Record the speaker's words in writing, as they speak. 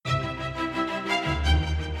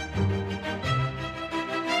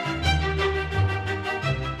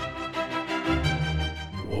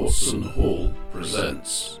Wilson Hall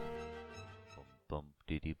presents.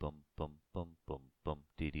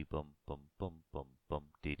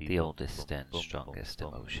 The oldest and strongest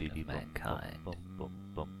emotion of mankind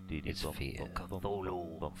is fear.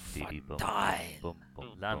 Cthulhu, Fontaine,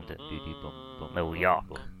 London, New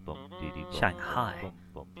York, Shanghai,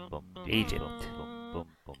 Egypt,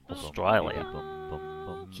 Australia,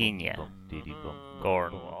 Kenya,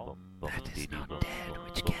 Cornwall. That is not dead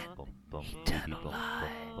which can eternal lie,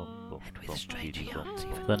 and with strange eons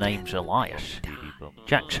even. The name's Elias,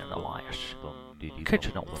 Jackson Elias,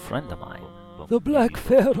 kitchen old friend of mine. The Black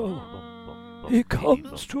Pharaoh, he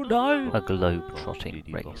comes tonight. A globe-trotting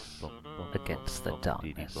race against the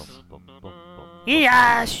darkness.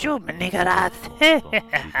 Yeah,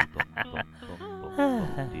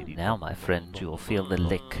 now, my friend, you'll feel the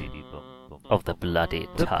lick of the bloody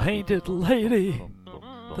The tongue. Painted Lady,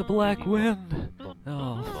 the Black Wind.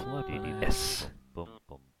 Oh, flippin' Yes,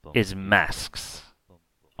 is masks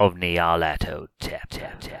of Nyarlathotep.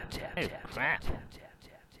 Crap.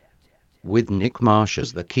 With Nick Marsh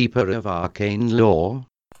as the keeper of arcane lore.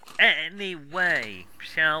 Anyway,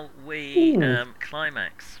 shall we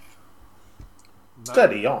climax?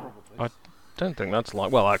 Steady on. I don't think that's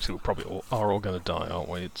like... Well, actually, we probably are all going to die, aren't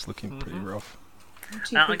we? It's looking pretty rough.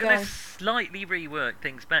 I'm going to slightly rework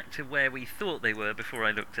things back to where we thought they were before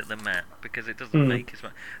I looked at the map, because it doesn't make as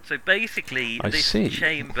much... So basically, this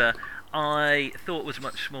chamber I thought was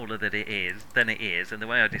much smaller than it is, and the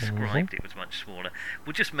way I described it was much smaller.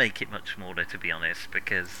 We'll just make it much smaller, to be honest,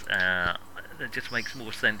 because it just makes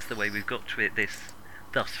more sense the way we've got to it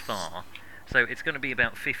thus far. So it's going to be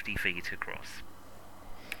about 50 feet across,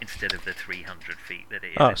 instead of the 300 feet that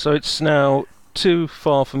it is. Ah, so it's now too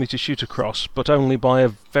far for me to shoot across, but only by a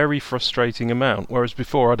very frustrating amount, whereas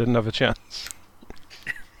before I didn't have a chance.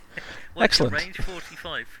 Excellent. Range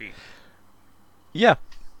 45 feet. Yeah.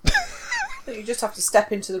 You just have to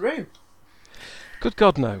step into the room. Good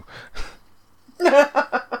God, no.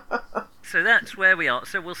 So that's where we are.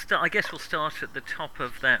 So we'll start. I guess we'll start at the top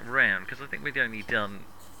of that round, because I think we've only done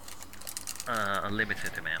a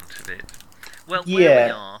limited amount of it. Well, where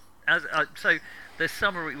we are. So the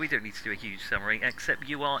summary. We don't need to do a huge summary, except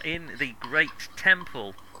you are in the great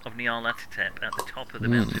temple of Nyarlathotep at the top of the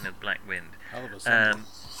mountain of Black Wind.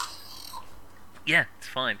 Yeah, it's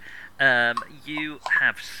fine. You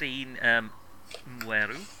have seen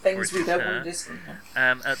Mweru. Things we don't want to discuss.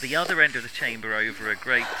 At the other end of the chamber, over a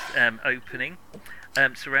great opening,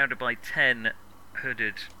 surrounded by 10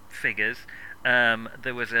 hooded figures.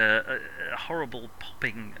 There was a horrible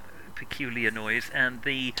popping, peculiar noise, and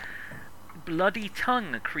the bloody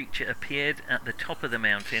tongue creature appeared at the top of the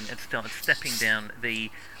mountain and started stepping down the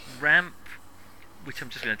ramp, which I'm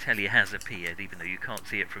just going to tell you has appeared, even though you can't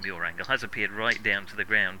see it from your angle, has appeared right down to the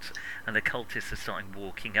ground, and the cultists are starting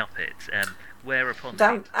walking up it. Whereupon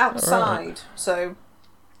down outside, so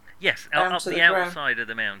yes, up the outside of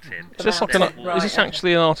the mountain. Is this like is this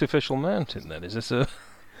actually an artificial mountain then? Is this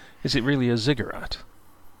is it really a ziggurat?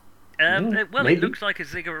 Well, maybe. It looks like a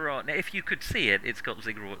ziggurat. Now, if you could see it, it's got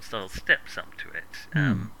ziggurat-style steps up to it.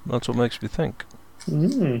 That's what makes me think.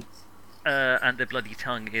 And the bloody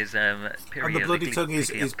tongue is And the bloody tongue is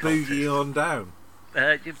boogieing on down.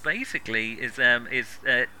 It basically is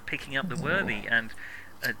picking up the worthy and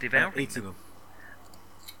devouring eating them.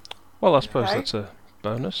 Well, I suppose that's a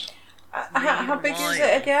bonus. How big is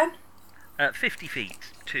it again? 50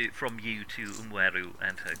 feet from you to Mweru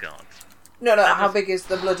and her guards. No, how big is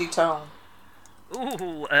the bloody tongue?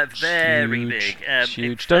 Ooh, very huge, big.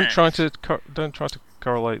 Huge. Don't try to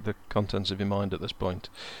correlate the contents of your mind at this point.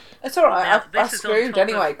 It's all right. Now, I screwed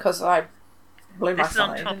anyway because I blew my This is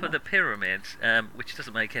on side, top didn't of the pyramid, which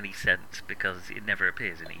doesn't make any sense because it never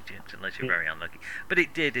appears in Egypt unless you're very unlucky. But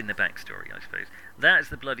it did in the backstory, I suppose. That is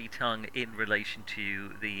the bloody tongue in relation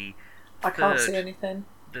to the I can't see anything.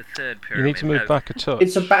 The third pyramid. You need to move back a touch.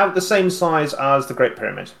 It's about the same size as the Great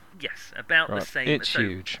Pyramid. Yes, about the same. It's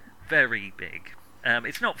huge. Very big.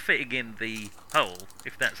 It's not fitting in the hole,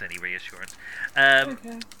 if that's any reassurance.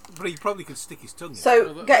 Okay. But he probably could stick his tongue in.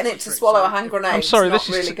 So getting it to swallow a hand grenade I'm sorry, is this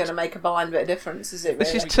not is really going to make a blind bit of difference, is it?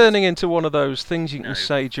 This really? is turning into one of those things you can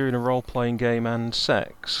say during a role-playing game and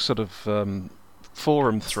sex, sort of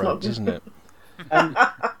forum threads, isn't it?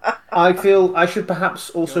 I feel I should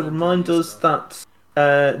perhaps also remind us that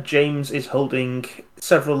James is holding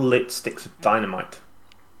several lit sticks of dynamite.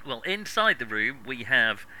 Well, inside the room we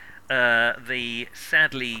have the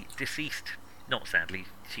sadly deceased, not sadly,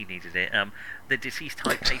 she needed it, the deceased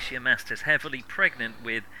Hypatia Master's heavily pregnant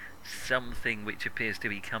with something which appears to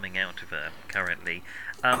be coming out of her currently.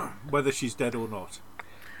 Whether she's dead or not.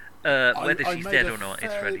 Whether I she's made dead a or not,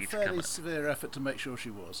 it's ready to come fairly up. severe effort to make sure she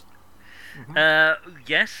was.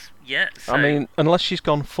 Yes, yeah. So, I mean, unless she's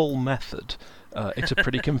gone full method, it's a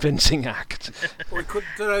pretty convincing act. Or it could,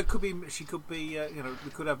 it could be. She could be.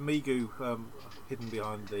 We could have Migu hidden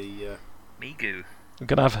behind the. Migu. We're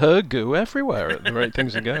going to have her goo everywhere at the rate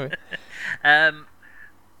things are going.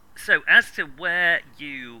 So, as to where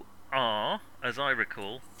you are, as I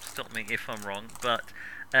recall, stop me if I'm wrong, but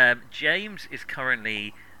James is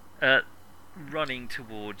currently running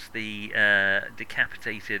towards the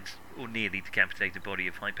decapitated, or nearly decapitated body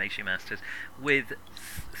of Hypatia Masters with,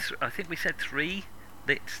 I think we said 3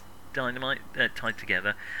 lit dynamite tied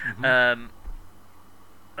together.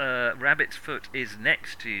 Rabbit's Foot is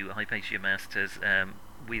next to Hypatia Masters,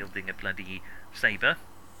 wielding a bloody sabre.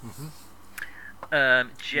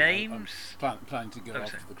 James... Yeah, I'm planning to go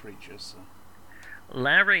after the creatures. So.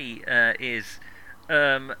 Larry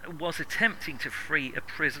was attempting to free a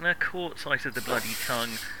prisoner, caught sight of the bloody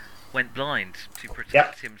tongue, went blind to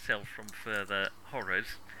protect himself from further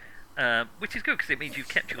horrors, which is good because it means you've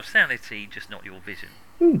kept your sanity, just not your vision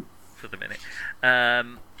for the minute.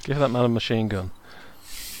 Give that man a machine gun.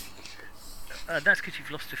 That's because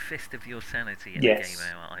you've lost a fifth of your sanity in the game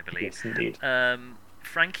hour, I believe. Yes, indeed.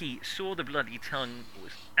 Frankie saw the bloody tongue,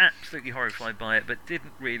 was absolutely horrified by it, but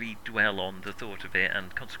didn't really dwell on the thought of it,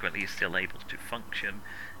 and consequently is still able to function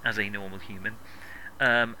as a normal human.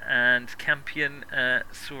 And Campion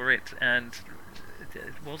saw it and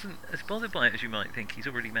wasn't as bothered by it as you might think. He's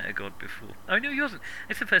already met a god before. Oh no, he wasn't.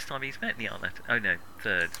 It's the first time he's met Nyarlathotep. Oh no,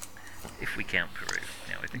 third, if we count Peru.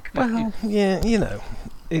 Now I think. Well, yeah,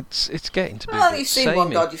 it's getting to be. Well, you've seen one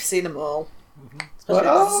god, you've seen them all. Especially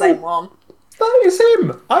Well, if it's the same one. That is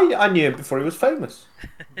him. I knew him before he was famous.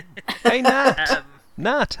 Hey Nat,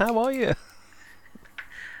 Nat, how are you?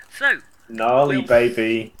 So, Gnarly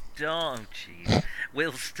baby. Oh, jeez.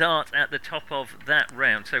 We'll start at the top of that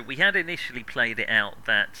round. So we had initially played it out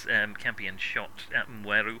that Campion shot at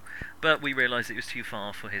Mweru, but we realised it was too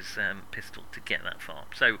far for his pistol to get that far.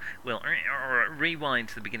 So we'll rewind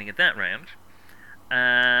to the beginning of that round.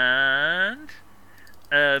 And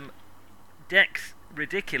Dex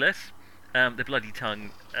Ridiculous. The bloody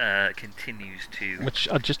tongue continues to... Which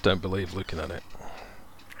I just don't believe looking at it.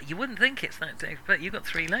 You wouldn't think it's that Dex, but you've got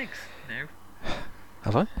 3 legs,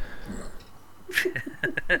 Have I?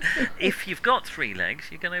 If you've got 3 legs,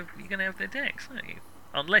 you're gonna have the Dex, aren't you?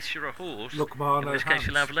 Unless you're a horse, in which case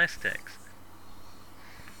you'll have less Dex.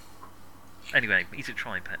 Anyway, he's a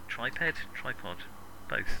tripod,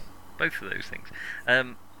 both of those things.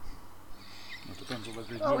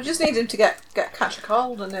 Oh, we just need him to catch a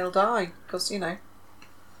cold and he'll die because he's a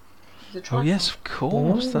tripod. Oh yes, of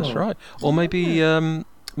course, that's right. Or maybe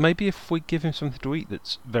if we give him something to eat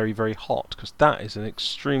that's very, very hot, because that is an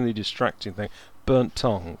extremely distracting thing. Burnt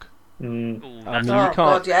tongue. Ooh, I mean, oh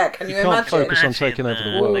God, yeah! Can you imagine? Focus on taking over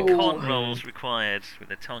the world. The con rolls required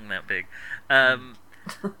with a tongue that big.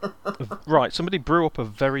 Right, somebody brew up a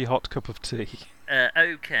very hot cup of tea.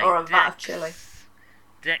 Okay. Or a vat of chili.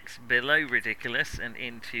 Dex below ridiculous and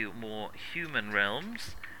into more human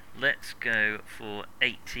realms. Let's go for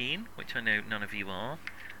 18, which I know none of you are.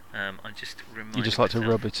 I just remind You just like to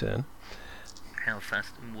rub it in. How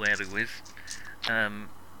fast Mweru is.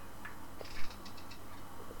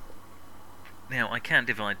 Now, I can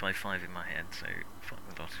divide by 5 in my head, so fuck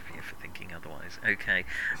a lot of you for thinking otherwise. Okay.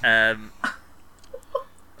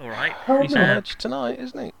 Alright. He's on edge tonight,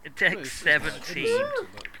 isn't he? Dex 17.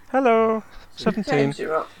 Hello. 17. James,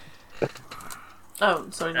 you're up. Oh,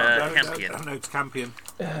 sorry, not Campion. No, it's Campion.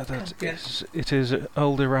 Yeah, it is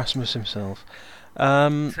old Erasmus himself.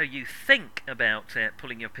 So you think about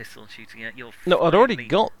pulling your pistol and shooting it. No, I'd already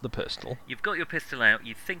got the pistol. You've got your pistol out.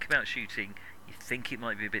 You think about shooting. You think it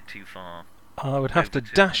might be a bit too far. I would have to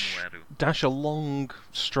dash a long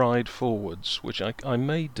stride forwards, which I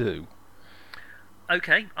may do.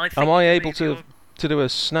 Okay, I think. Am I able to do a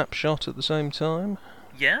snapshot at the same time?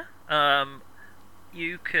 Yeah.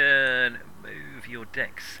 You can move your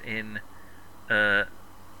Dex in.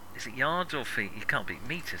 Is it yards or feet? It can't be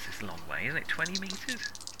meters. It's a long way, isn't it? 20 meters.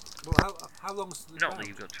 Well, how long's the Not that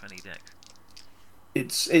you've got 20 Dex.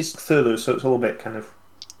 It's Cthulhu, so it's all a bit kind of.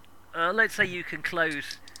 Let's say you can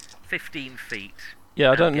close 15 feet.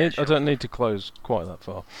 Yeah, I don't need to close quite that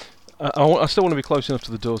far. I still want to be close enough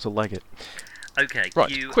to the door to leg it. Okay, right.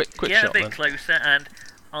 You quick get shot, a bit then. closer, and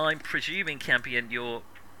I'm presuming, Campion,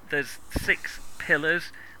 there's 6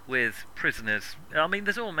 pillars with prisoners. I mean,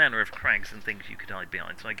 there's all manner of crags and things you could hide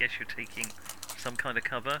behind. So I guess you're taking some kind of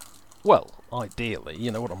cover. Well, ideally, you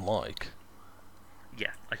know what I'm like.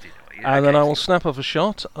 Yeah, I do know what you. And then I will snap off a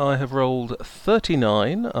shot. I have rolled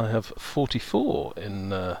 39. I have 44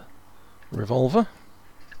 in Revolver.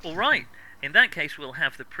 All right. In that case, we'll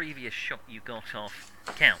have the previous shot you got off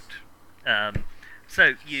count.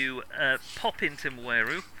 So you pop into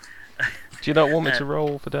Mweru. Do you not want me to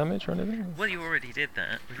roll for damage or anything? Well, you already did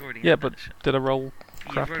that. We've already Yeah, had but that shot. did I roll You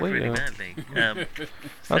crappily? rolled really or- badly.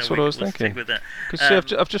 That's So what I was we'll thinking. Stick with that.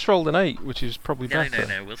 Because I've just rolled an 8, which is probably No, better.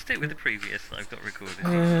 no. We'll stick with the previous that I've got recorded.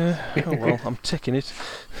 Oh well, I'm ticking it.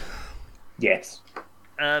 Yes.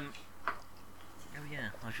 Oh yeah,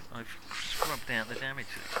 I've scrubbed out the damage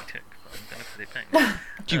that you took. But I'm going to put it back.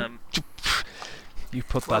 You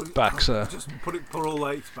put that back, sir. Just put all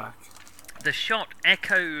 8 back. The shot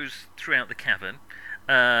echoes throughout the cavern,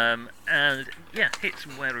 and yeah, hits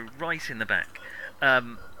Mweru right in the back.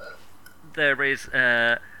 There's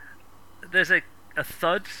a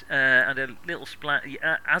thud and a little splat.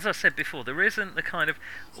 As I said before, there isn't the kind of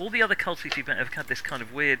all the other cultists you've met have had this kind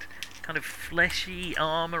of weird, kind of fleshy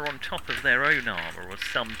armor on top of their own armor or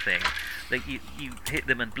something that you hit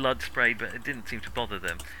them and blood sprayed, but it didn't seem to bother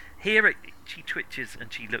them. Here, she twitches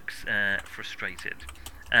and she looks frustrated.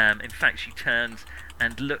 In fact, she turns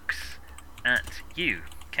and looks at you,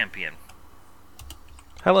 Campion.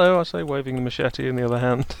 Hello, I say, waving the machete in the other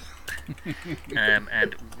hand.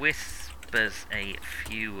 And whispers a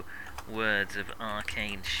few words of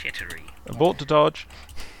arcane shittery. Abort to dodge.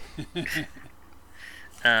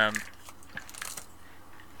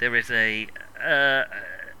 There is a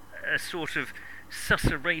sort of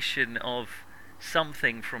susurration of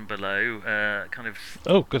something from below, kind of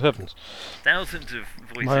Oh, good heavens. thousands of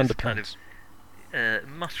My voices kind underpants. of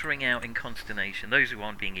muttering out in consternation, those who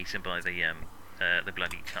aren't being eaten by the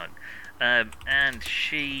bloody tongue. And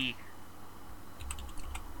she...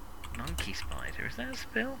 Monkey spider, is that a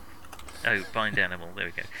spell? Oh, bind animal, there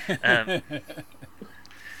we go.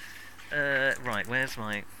 Right, where's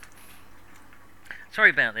my... Sorry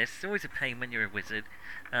about this, it's always a pain when you're a wizard.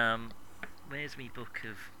 Where's me book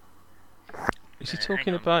of... Is he hang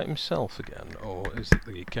talking on. about himself again, or is it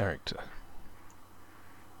the character?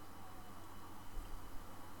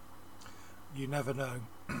 You never know.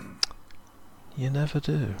 You never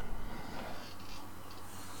do.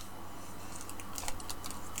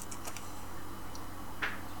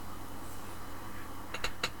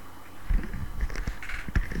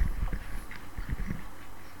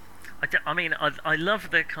 I love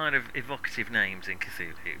the kind of evocative names in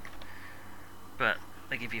Cthulhu, but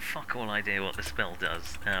they give you fuck all idea what the spell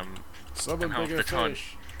does. Summon and half bigger the time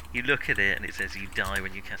fish. you look at it and it says you die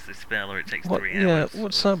when you cast the spell, or it takes What? 3 Yeah. hours.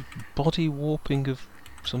 What's that body warping of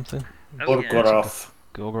something? Oh, yeah. Gorgoroth.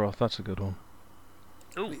 Gorgoroth. That's a good one.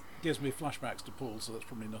 Ooh, It gives me flashbacks to Paul, so that's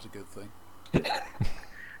probably not a good thing.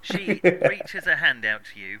 she reaches a hand out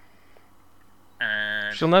to you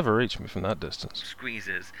and She'll never reach me from that distance.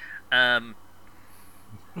 squeezes.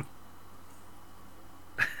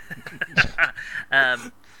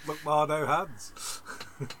 Look, no hands.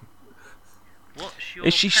 What's your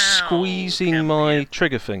Is she POW, squeezing my Campion?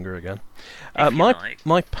 trigger finger again? If you my like.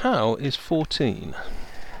 my POW is 14.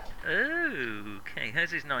 Oh, okay.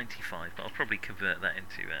 Hers is 95, but I'll probably convert that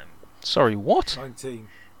into Sorry, what? 19.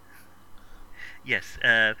 yes.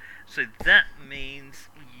 So that means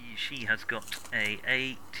she has got a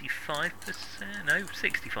 85%, no,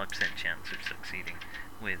 65% chance of succeeding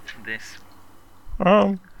with this.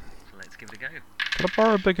 So let's give it a go. Can I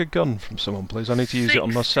borrow a bigger gun from someone, please? I need to use it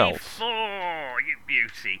on myself. 64, you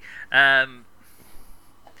beauty.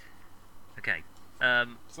 Okay.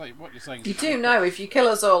 So what you're saying is You do know if you kill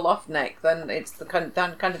us all off, Nick, then it's the kind of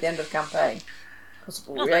the end of the campaign. Because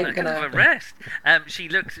Well, we then ain't kind gonna. of a rest. She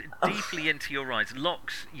looks deeply into your eyes,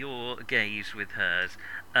 locks your gaze with hers,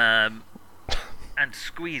 and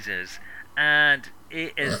squeezes. And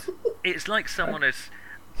it's like someone has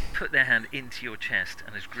put their hand into your chest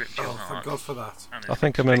and has gripped your Oh, heart. thank God for that. and I has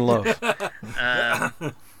think I'm in love.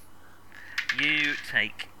 You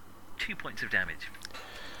take 2 points of damage.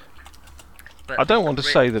 But I don't want to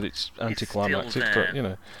grip say that it's still anticlimactic, there. but you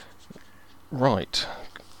know. Right.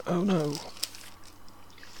 Oh no.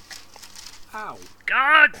 Ow.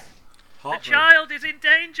 God! The Heartburn. child is in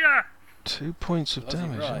danger! 2 points of Does it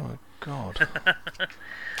damage. right? Oh my god.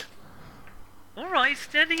 Alright,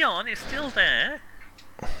 steady on, it's still there.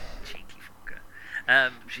 Cheeky fucker.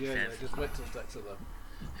 She Yeah, says. just wait till Dexter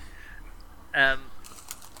though.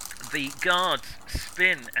 The guards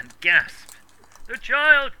spin and gasp. The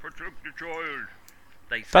child! Protect the child!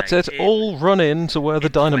 They say That's it. in- All run in to where the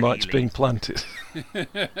in dynamite's Swahili. being planted. Using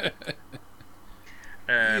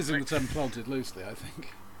the let's, term planted loosely, I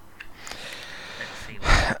think. let's see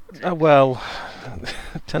what Well,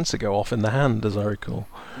 it tends to go off in the hand, as I recall.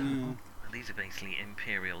 these are basically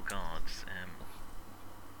Imperial guards.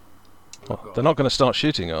 Well, they're not going to start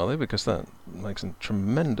shooting, are they? Because that makes them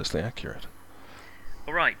tremendously accurate.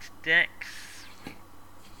 All right, Dex.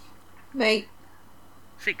 Me.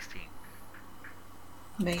 16.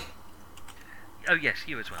 Me. Oh yes,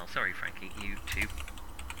 you as well. Sorry, Frankie. You too.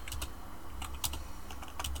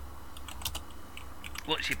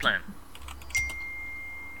 What's your plan?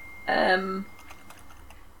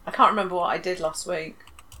 I can't remember what I did last week.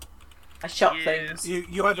 I shot things.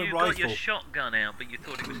 You had a rifle. You got your shotgun out, but you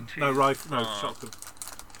thought it was too No rifle, no far. shotgun.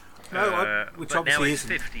 No, which but now obviously it's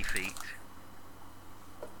isn't. 50 feet.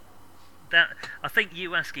 That I think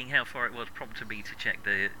you asking how far it was prompted me to check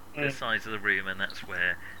the size of the room, and that's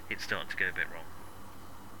where it started to go a bit wrong.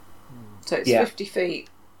 So it's 50 feet,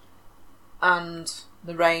 and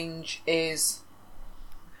the range is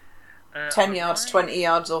 10 yards, 20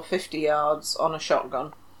 yards, or 50 yards on a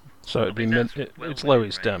shotgun. So it'd be its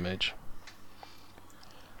lowest damage.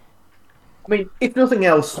 I mean, if nothing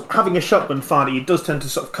else, having a shotgun fire, it does tend to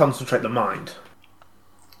sort of concentrate the mind.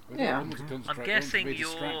 Yeah. I'm guessing your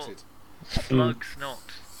slugs, not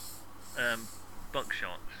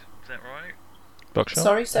buckshot. Is that right? Buckshot?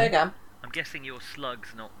 Sorry, say again. I'm guessing your slugs,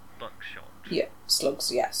 not buckshot. Yeah,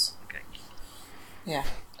 slugs, yes. Okay. Yeah.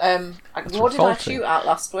 What did I shoot at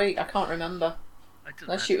last week? I can't remember. Did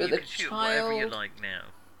I shoot at the shoot child? whatever you like now.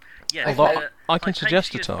 Yes, Although I can suggest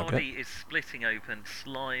a Hypatia's target. body is splitting open.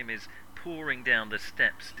 Slime is pouring down the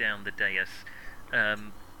steps down the dais.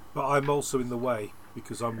 But I'm also in the way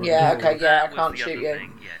because I'm running. Yeah, okay, forward. yeah, I can't shoot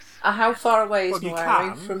you. Yes. How far away is Well, you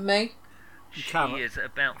Noiri can. from me? She is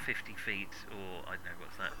about 50 feet, or I don't know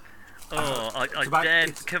what's that. It's I about- dared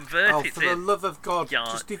it's- convert oh, it for the to love of God,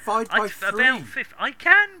 yard. just divide by 3. About 50. I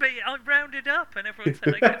can, but I rounded up, and everyone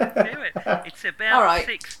said I couldn't do it. It's about All right.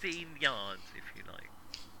 16 yards, if you like.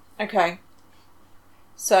 Okay.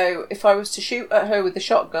 So if I was to shoot at her with the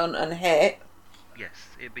shotgun and hit, Yes,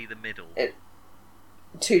 it'd be the middle.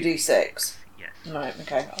 2d6. Yes. Right,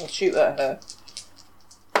 okay, I'll shoot at her.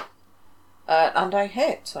 And I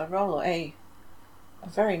hit. I roll a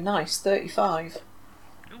very nice 35.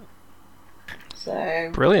 Ooh. So,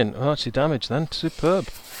 Brilliant. Oh, that's your damage then. Superb.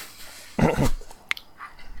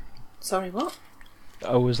 sorry, what?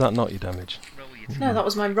 Oh, was that not your damage? Roll your No, that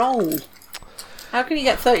was my roll. How can you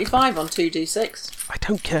get 35 on 2d6? I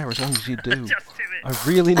don't care as long as you do. Just do it. I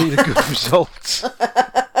really need a good result.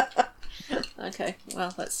 Okay,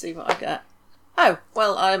 well, let's see what I get. Oh,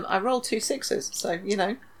 well, I rolled 2 6s, so, you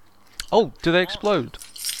know. Oh, do they explode?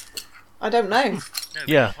 I don't know. No,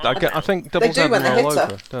 Yeah, but I think doubles do have when them they all hit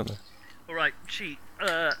her. over, don't they? All right, she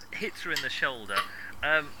hits her in the shoulder.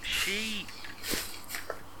 She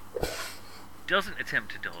doesn't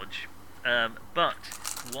attempt to dodge, but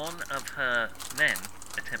one of her men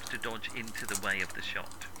attempts to dodge into the way of the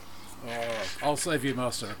shot. Oh, I'll save you,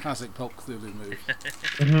 Master. A classic Pulp Cthulhu move.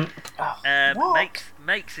 What?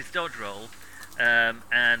 Makes his dodge roll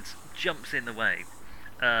and jumps in the way.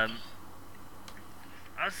 I'll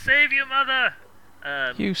save you, mother!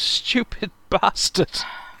 You stupid bastard!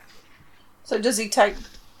 So does he take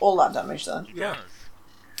all that damage then? Yeah.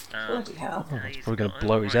 Bloody hell. Oh, that's he's probably going got to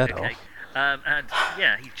blow his head okay. off. And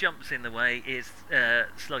yeah, he jumps in the way. His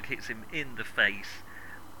slug hits him in the face.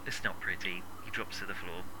 It's not pretty. He drops to the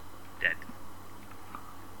floor, dead.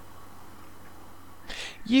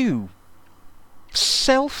 You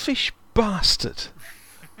selfish bastard!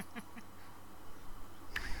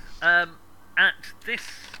 At this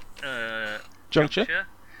Juncture?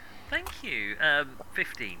 thank you.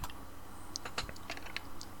 15.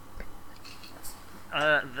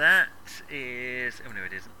 That is. Oh no,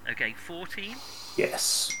 it isn't. Okay, 14.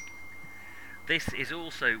 Yes. This is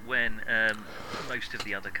also when most of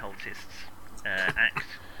the other cultists act,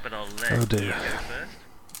 but I'll let Oh, you dear. go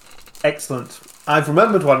first. Excellent. I've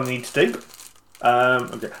remembered what I need to do.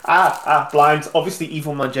 Okay. Blinds. Obviously,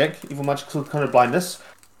 evil magical kind of blindness.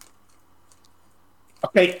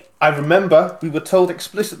 Okay, I remember we were told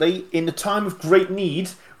explicitly in the time of great need,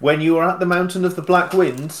 when you are at the Mountain of the Black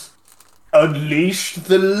Winds, unleash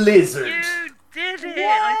the lizard. You did it!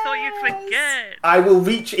 I thought you'd forget. I will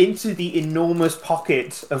reach into the enormous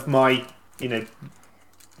pocket of my,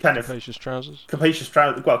 kind of Capacious trousers? capacious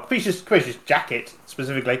jacket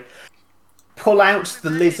specifically. Pull out the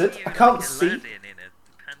lizard. I can't see, Aladdin in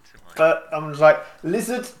a pantomime. but I'm just like,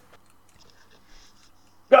 lizard,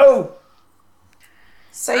 go!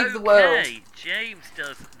 Save the world. Okay, James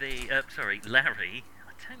does the. Larry.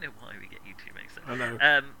 I don't know why we get you two mixed up. I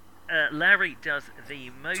know. Larry does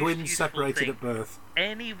the most Twins useful separated thing at birth.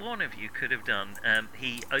 any one of you could have done.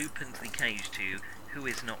 He opens the cage to who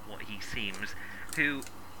is not what he seems, who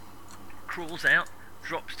crawls out,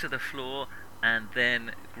 drops to the floor, and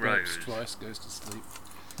then grows. Burps twice, goes to sleep.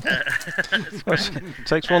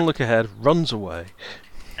 Takes one look ahead, runs away.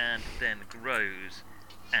 And then grows,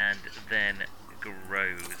 and then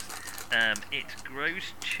grows. It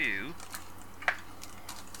grows to...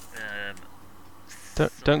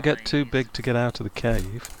 Don't get too big to get out of the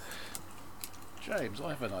cave. James, I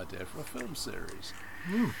have an idea for a film series.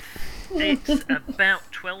 It's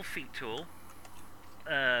about 12 feet tall.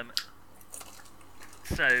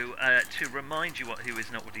 So, to remind you what Who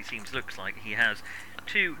Is Not What He Seems looks like, he has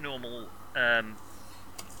two normal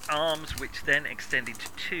arms, which then extend into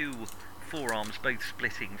two forearms, both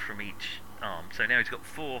splitting from each arm. So now he's got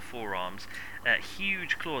four forearms,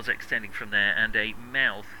 huge claws extending from there, and a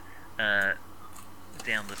mouth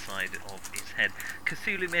down the side of his head.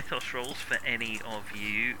 Cthulhu Mythos rolls for any of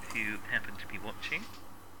you who happen to be watching.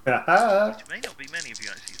 Which may not be many of you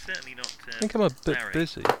actually. Certainly not. I think I'm a bit Larry.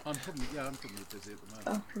 busy. I'm probably busy at the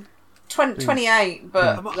moment. 28,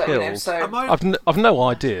 but you know, so I've no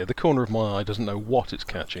idea. The corner of my eye doesn't know what it's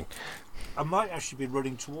catching. I might actually be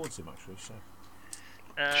running towards him actually. So.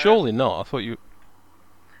 Surely not. I thought you.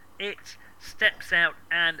 It steps out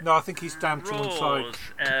and No, I think he's down to one side. roars.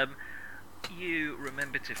 You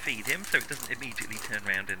remember to feed him, so it doesn't immediately turn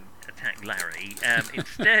around and attack Larry.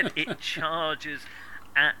 Instead, it charges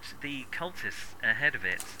at the cultists ahead of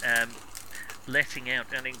it, letting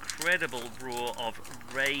out an incredible roar of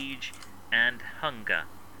rage and hunger,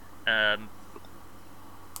 and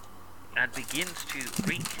begins to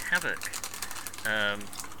wreak havoc and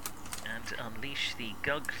unleash the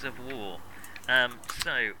Gugs of War.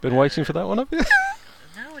 Been waiting for that one, have you?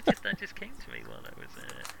 No, that just came to me while I was.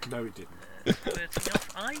 No, he didn't.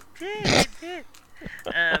 I did.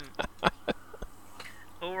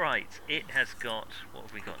 All right, it has got. What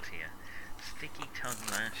have we got here? Sticky tongue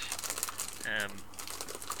lash.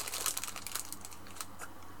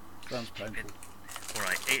 Sounds painful. All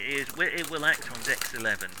right, it will act on Dex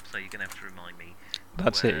 11, so you're gonna have to remind me.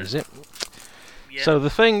 That's it, is it? Yeah. So the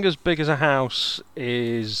thing as big as a house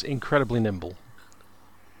is incredibly nimble.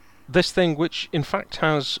 This thing, which in fact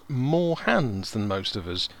has more hands than most of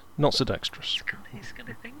us, not so dexterous. It's going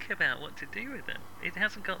to think about what to do with them. It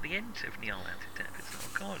hasn't got the ent of Nyarlathotep. It's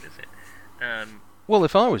not God, is it? Well,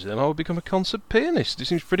 if I was him, I would become a concert pianist. It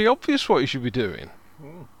seems pretty obvious what you should be doing.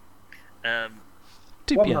 Two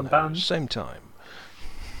One-man pianos, band. same time.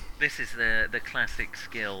 This is the classic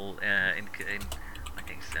skill in I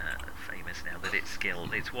think it's famous now that its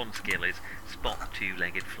one skill is spot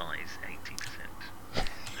two-legged flies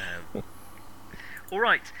 80%. All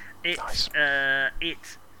right, it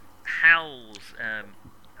howls a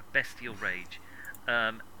bestial rage,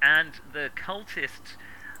 and the cultists.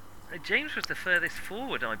 James was the furthest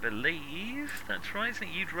forward, I believe. That's right, isn't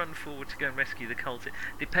it? You'd run forward to go and rescue the cultist,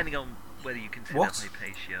 depending on whether you consider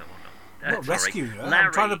Hypatia or not. Not rescue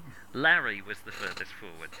her. Larry was the furthest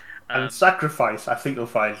forward. And sacrifice, I think you'll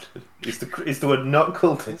find, is the word not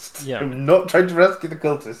cultist. Yeah. I'm not trying to rescue the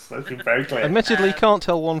cultists. That's been very clear. Admittedly, can't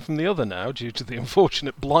tell one from the other now due to the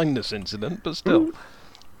unfortunate blindness incident, but still.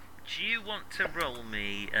 Do you want to roll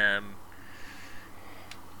me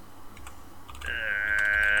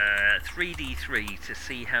 3d3 to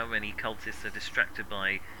see how many cultists are distracted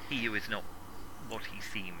by he who is not what he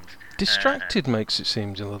seems? Distracted makes it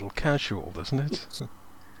seem a little casual, doesn't it?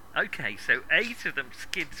 Okay, so 8 of them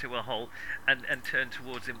skid to a halt and turn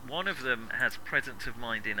towards him. One of them has presence of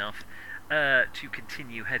mind enough to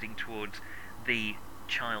continue heading towards the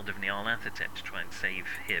child of Nyarlathotep to try and save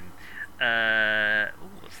him.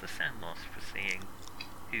 What's the sound loss for seeing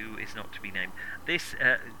who is not to be named? This,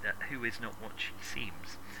 who is not what she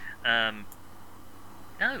seems.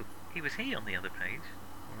 No, he was he on the other page.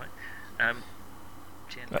 All right.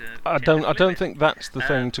 I don't think that's the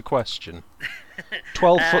thing to question.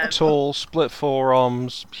 12 foot tall, split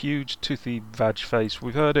forearms, huge toothy vag face.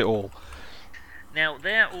 We've heard it all. Now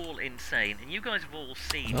they're all insane, and you guys have all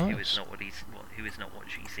seen Nice. who is not what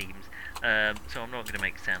she seems. So I'm not going to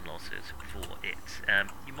make sound losses for it.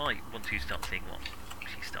 You might want to start seeing what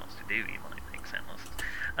she starts to do. You might make sound losses.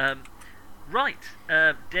 Right,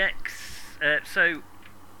 Dex. So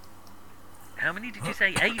how many did you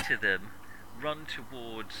say? 8 of them run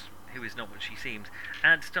towards who is not what she seems,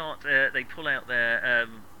 and start. They pull out their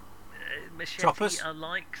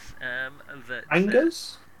machete-alikes.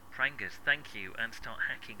 Prangas? Prangas, thank you, and start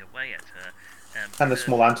hacking away at her. And a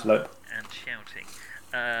small antelope. And shouting.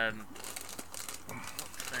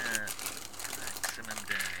 What's their maximum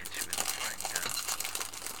damage with a pranga?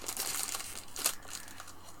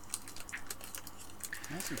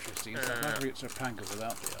 That's interesting. I've never hit a panga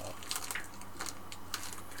without the R.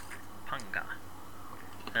 Panga.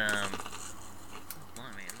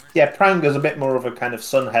 Yeah, Pranga's a bit more of a kind of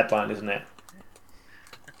Sun headline, isn't it?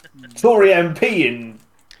 Tory MP in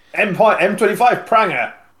Empire M25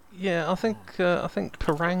 Pranger. Yeah, I think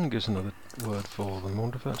parang is another word for them. I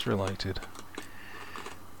wonder if that's related.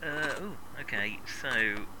 Okay, so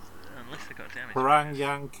unless they got damage. Parang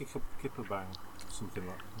yang kipper bang, something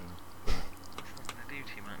like that. It's not going to do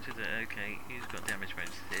too much, is it? Okay, who's got damage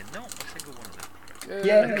bonuses here? Not a single one of them.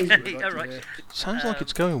 Yeah. All right. Sounds like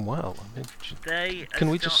it's going well. I mean, They can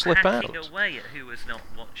we just slip out? away at who is not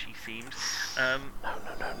what she seems. No.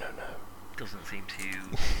 Doesn't seem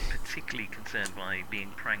too particularly concerned by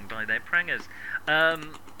being pranged by their prangers.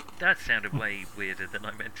 That sounded way weirder than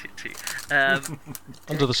I meant it to.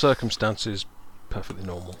 Under the circumstances, perfectly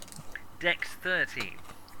normal. Dex 13.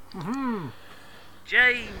 Mm-hmm.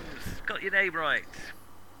 James, got your name right.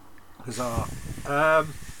 Huzzah.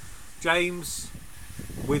 James,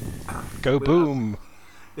 Go boom!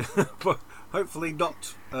 but hopefully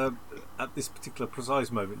not at this particular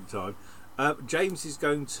precise moment in time. James is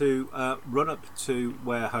going to run up to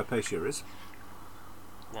where Hypatia is.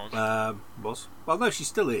 Was. Well, no, she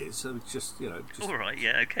still is. So it's just. All right.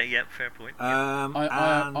 Yeah. Okay. Yep. Fair point. I am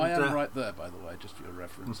right there, by the way, just for your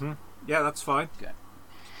reference. Mm-hmm. Yeah, that's fine. Okay.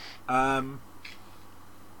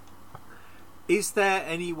 Is there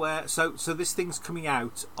anywhere? So this thing's coming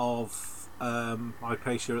out of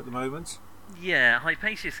Hypatia at the moment. Yeah,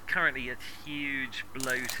 Hypatia's currently a huge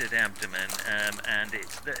bloated abdomen, and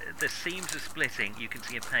it's the seams are splitting. You can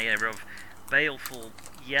see a pair of baleful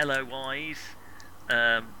yellow eyes.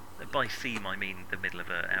 By seam, I mean the middle of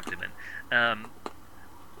her abdomen,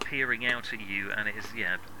 peering out at you, and it is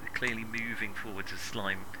clearly moving forwards as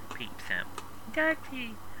slime peeps out.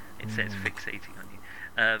 Daddy, it says fixating on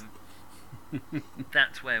you.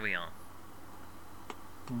 That's where we are.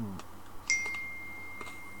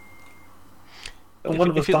 And one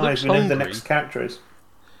of us dies, we know the next character is.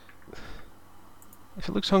 If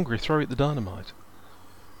it looks hungry, throw it the dynamite.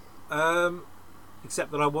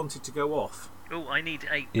 Except that I wanted to go off. Oh, I need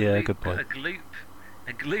a good point. A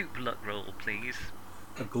gloop luck roll, please.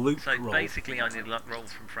 A gloop roll. So basically, I need a luck roll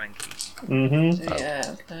from Frankie. Mm-hmm.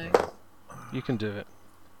 Yeah, okay. You can do it.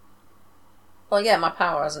 Well, yeah, my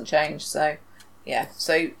power hasn't changed, so yeah.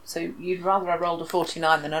 So you'd rather I rolled a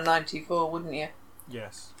 49 than a 94, wouldn't you?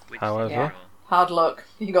 Yes. However, yeah. Hard luck.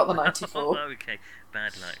 You got the 94. Oh, okay,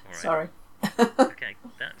 bad luck. All right. Sorry. Okay,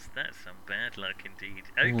 that's some bad luck indeed.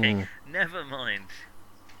 Okay, never mind.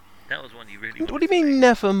 That was one you really. What do you mean,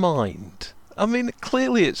 never mind? I mean,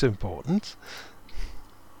 clearly it's important.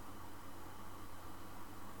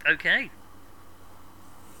 Okay.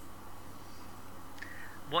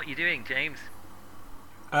 What are you doing, James?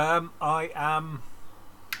 I am.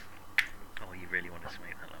 Oh, you really want to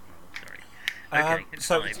make that up? Sorry. Okay.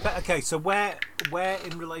 So it's so where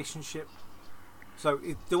in relationship? So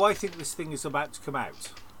do I think this thing is about to come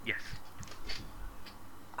out? Yes.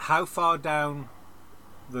 How far down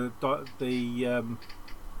how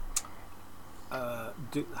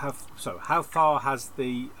far has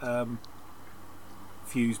the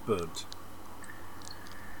fuse burnt?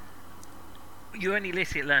 You only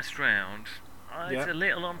lit it last round. It's a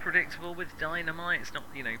little unpredictable with dynamite. It's not,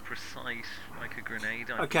 precise like a grenade,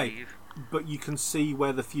 I believe. But you can see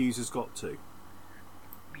where the fuse has got to.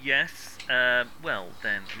 Yes. Well,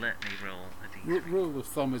 then let me roll a d3. Rule of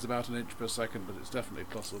thumb is about an inch per second, but it's definitely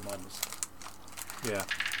plus or minus. Yeah.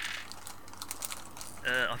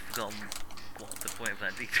 I've forgotten what the point of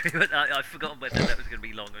that d3, but I've forgotten whether that was going to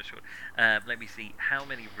be long or short. Let me see. How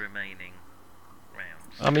many remaining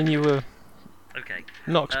rounds? I mean, you were okay.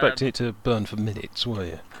 Not expecting it to burn for minutes, were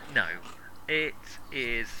you? No. It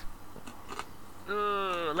is...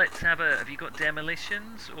 let's have you got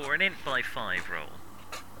demolitions or an int by 5 roll?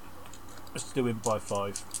 Let's do int by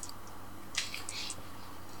 5.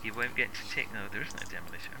 You won't get to tick... No, there is no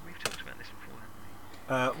demolition. We've talked about this before,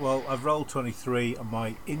 haven't we? Well, I've rolled 23 and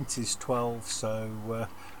my int is 12, so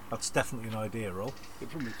that's definitely an idea roll. It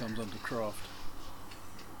probably comes under craft.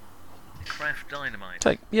 Craft dynamite.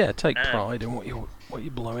 Take pride in what you're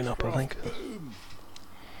blowing up, I think.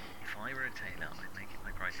 If I were a tailor, I'd make it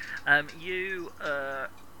my pride. You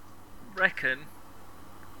reckon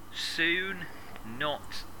soon,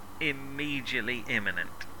 not immediately imminent.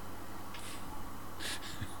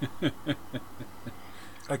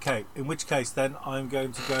 Okay, in which case then I'm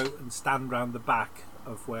going to go and stand round the back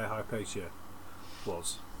of where Hypatia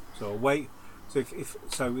was. So I'll wait. So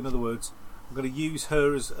so in other words, I'm going to use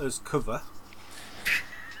her as cover.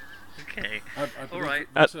 Okay. All right.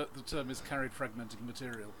 The term is carried fragmenting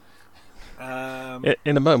material.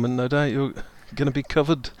 In a moment, no doubt, you're going to be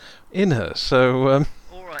covered in her. So.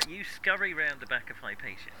 All right. Right, you scurry round the back of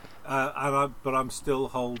Hypatia. But I'm still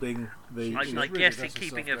holding the. I'm guessing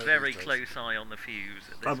keeping a very close eye on the fuse.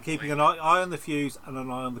 At this I'm keeping an eye on the fuse and an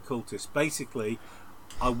eye on the cultist. Basically,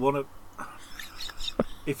 I want to.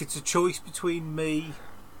 If it's a choice between me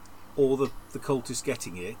or the cultist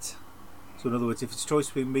getting it, so in other words, if it's a choice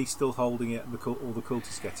between me still holding it and or the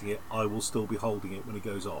cultist getting it, I will still be holding it when it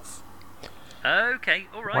goes off. Okay,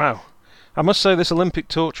 all right. Wow. I must say this Olympic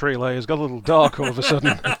torch relay has got a little dark all of a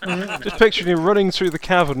sudden. Just picturing you running through the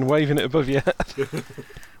cavern waving it above your head.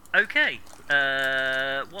 Okay.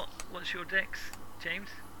 What's your dex, James?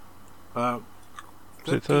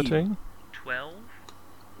 Is it 13? 12.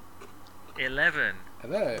 11.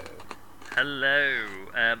 Hello. Hello.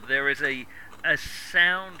 There is a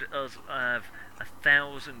sound of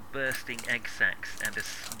 1,000 bursting egg sacs and a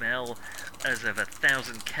smell as of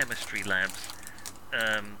 1,000 chemistry labs.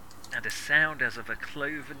 And a sound as of a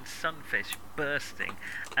cloven sunfish bursting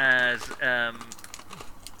as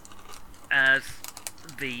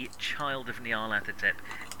the child of Nyarlathotep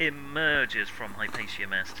emerges from Hypatia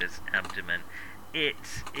Master's abdomen.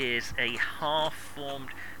 It is a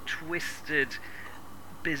half-formed, twisted,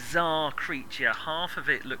 bizarre creature. Half of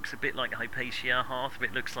it looks a bit like Hypatia, half of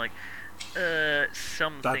it looks like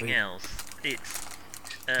something else. It's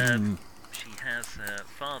she has her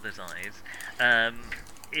father's eyes.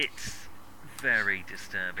 It's very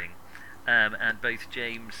disturbing, and both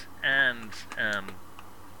James and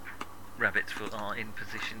Rabbit's Foot are in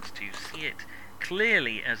positions to see it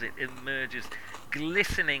clearly as it emerges,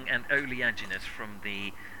 glistening and oleaginous from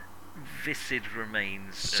the viscid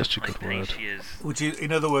remains Such of a good word. Hypatia's. Would you,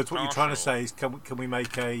 in other words, what you're trying to arsenal. say is, can we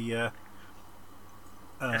make a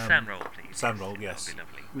sand roll, please? Sand roll, yes. That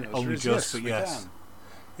would be lovely. The Only answer is just, yes, we yes. can.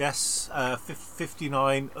 Yes,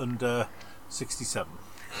 59 under 67.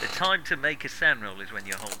 The time to make a sand roll is when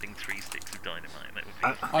you're holding 3 sticks of dynamite.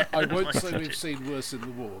 That would be. I won't my say we've budget. seen worse in the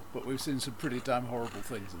war, but we've seen some pretty damn horrible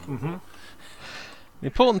things in the war. The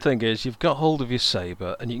important thing is you've got hold of your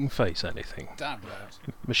sabre and you can face anything. Damn right.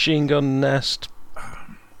 Machine gun nest,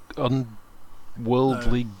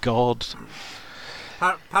 unworldly god.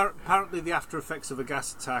 Apparently, the after effects of a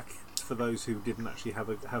gas attack for those who didn't actually have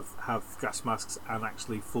gas masks and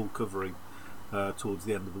actually full covering towards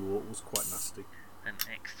the end of the war was quite nasty. And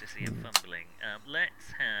ecstasy and fumbling.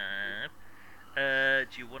 Let's have.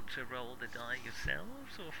 Do you want to roll the die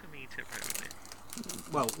yourselves, or for me to roll it?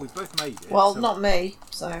 Well, we've both made it. Well, so not me,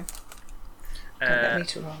 so don't get me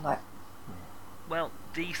to roll that. Well,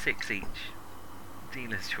 D6 each.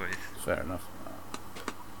 Dealer's choice. Fair enough.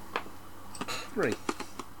 3.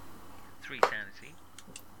 3 sanity.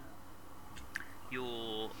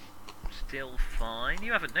 You're still fine.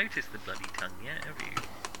 You haven't noticed the bloody tongue yet, have you?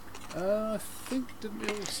 I think, didn't we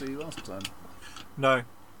all see last time? No.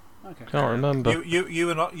 Okay. Can't remember. You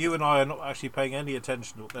and I are not actually paying any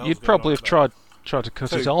attention to what the hell's You'd going probably on have today. tried to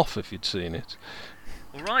cut it off if you'd seen it.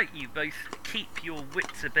 Alright, you both keep your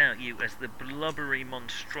wits about you as the blubbery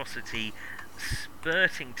monstrosity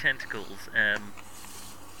spurting tentacles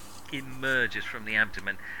emerges from the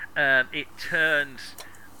abdomen. It turns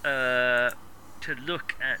to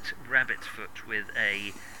look at Rabbit's Foot with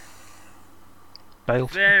a Bale.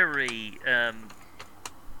 very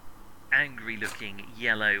angry-looking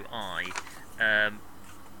yellow eye,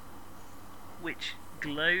 which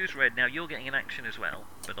glows red. Now, you're getting an action as well,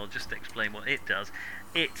 but I'll just explain what it does.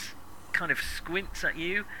 It kind of squints at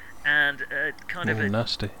you, and kind of Ooh, a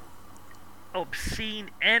nasty.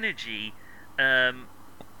 obscene energy, kind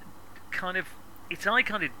of, its eye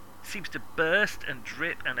kind of seems to burst and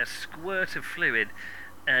drip, and a squirt of fluid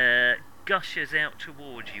gushes out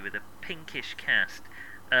towards you with a pinkish cast,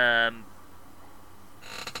 and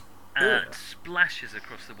splashes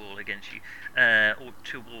across the wall against you, or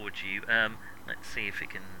towards you. Let's see if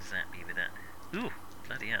it can zap you with that. Ooh,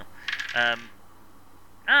 bloody hell.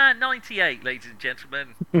 98, ladies and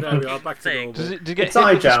gentlemen. There we are, back to normal. Did it get It's hit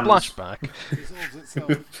eye with a jams. splashback? Resolves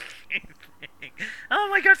itself. Oh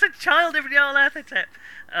my god, it's a child of Nyarlathotep!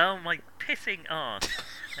 Oh my pissing arse.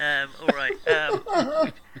 Alright,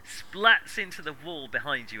 splats into the wall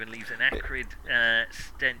behind you and leaves an acrid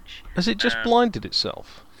stench. Has it just blinded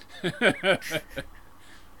itself? Or It's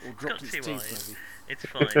dropped got its 2 teeth, eyes. maybe. It's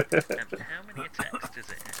fine. How many attacks does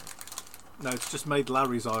it have? No, it's just made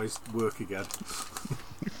Larry's eyes work again. God,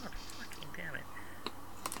 fucking damn it.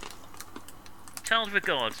 Child of a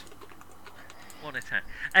god. 1 attack.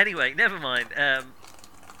 Anyway, never mind.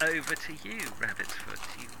 Over to you, Rabbit's Foot.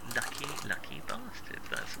 You lucky bastard.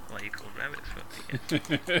 That's why you called Rabbit's Foot, I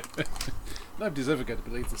guess. Nobody's ever going to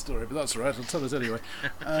believe the story, but that's all right. I'll tell us anyway.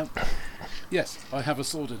 Yes, I have a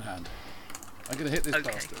sword in hand. I'm going to hit this Okay.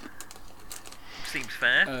 bastard. seems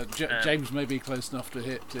fair. James may be close enough to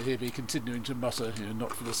hear me continuing to mutter,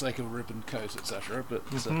 not for the sake of a ribbon coat, etc. But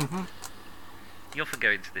you often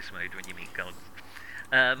go into this mode when you meet gods.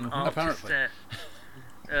 Apparently.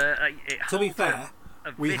 To be fair,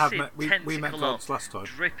 we met gods last time.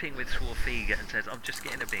 Dripping with Swarfiga and says, "I'm just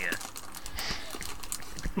getting a beer."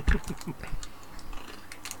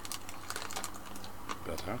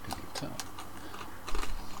 But how can you tell?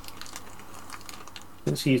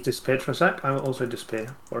 Since he's disappeared for a sec, I will also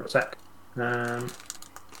disappear for a sec.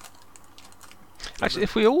 Actually,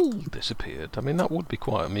 if we all disappeared, I mean, that would be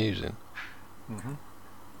quite amusing. Mm-hmm.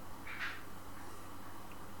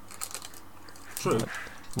 True.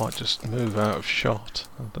 Might just move out of shot.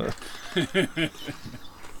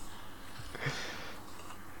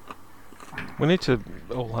 We need to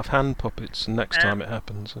all have hand puppets next time it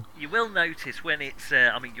happens. You will notice when it's...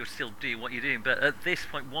 I mean, you'll still do what you're doing, but at this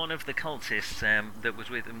point, one of the cultists that was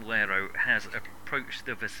with Mwero has approached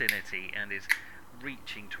the vicinity and is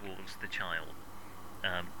reaching towards the child.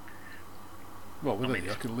 Well, with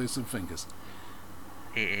I can lose some fingers.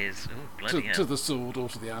 It is... Oh, bloody hell. To the sword or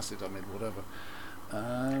to the acid, I mean, whatever.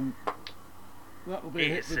 That will be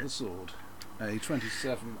a hit with the sword. A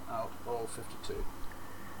 27 out of 52.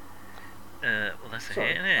 Well, that's a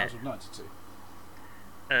hit, isn't it? Out of 92.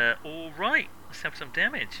 Alright, let's have some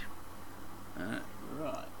damage. Right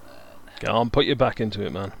then. Go on, put your back into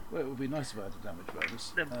it, man. Well, it would be nice if I had a damage bonus.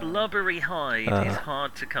 The blubbery hide is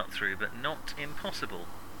hard to cut through, but not impossible.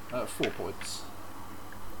 4 points.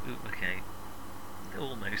 Ooh, okay.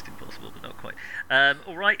 Almost impossible, but not quite.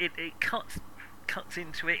 Alright, it cuts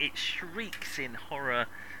into it, it shrieks in horror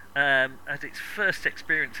as its first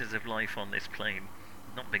experiences of life on this plane.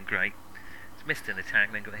 Not been great. It's missed an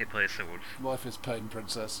attack, then got hit by a sword. Life is pain,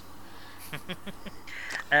 princess.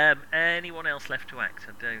 Anyone else left to act?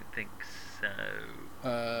 I don't think so.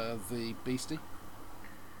 The beastie?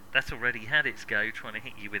 That's already had its go, trying to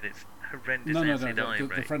hit you with its horrendous acid eye ray.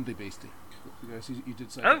 The friendly beastie. Yes, you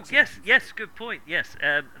did say. Oh, yes, good point. Yes,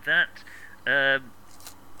 that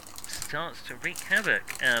starts to wreak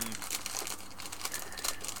havoc. 2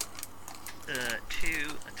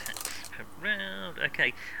 attacks per round.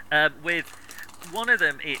 Okay, with one of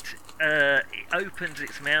them, it opens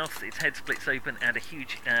its mouth, its head splits open, and a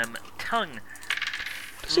huge tongue.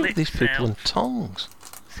 What's it with these people and tongues?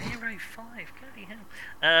 0-5, bloody hell.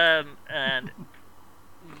 And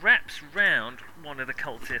wraps round one of the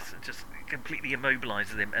cultists and just completely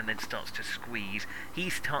immobilises him, and then starts to squeeze. He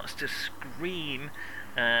starts to scream,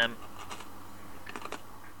 and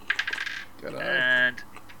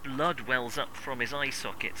blood wells up from his eye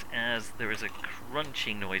sockets as there is a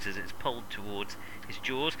crunching noise as it's pulled towards his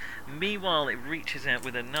jaws. Meanwhile, it reaches out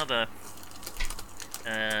with another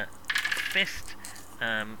fist.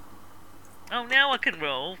 Oh, now I can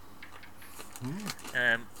roll.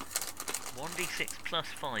 1d6 plus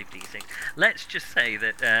 5d6. Let's just say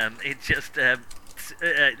that it just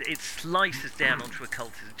it slices down onto a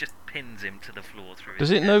cultist and just pins him to the floor through. Does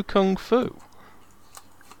it know kung fu?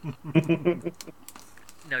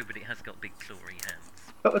 No, but it has got big clawy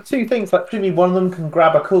hands. But the two things, like, presumably one of them can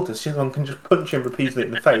grab a cultist, the other one can just punch him repeatedly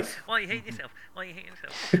in the face. Why are you hitting yourself?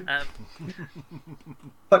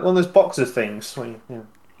 Like one of those boxers things.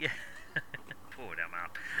 Yeah. Poor dumb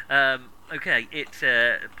up. Okay, it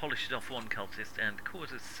polishes off one cultist and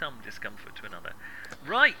causes some discomfort to another.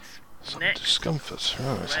 Right. Next discomfort.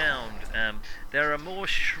 Right. Round. There are more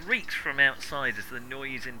shrieks from outside as the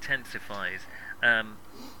noise intensifies.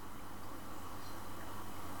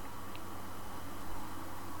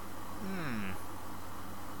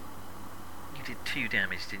 You did 2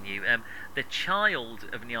 damage, didn't you? The child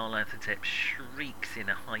of Nyarlathotep shrieks in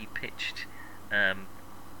a high-pitched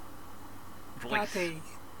voice. Daddy.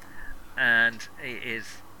 And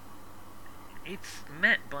it's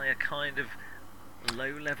met by a kind of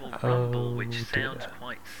low-level rumble which sounds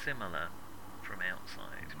quite similar from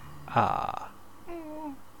outside.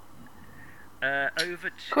 Over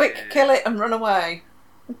to... Quick, kill it and run away.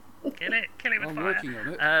 Kill it with I'm fire. working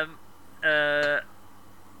on it.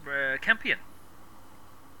 Campion.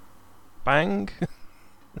 Bang.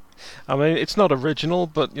 I mean, it's not original,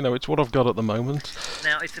 but, it's what I've got at the moment.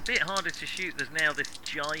 Now, it's a bit harder to shoot. There's now this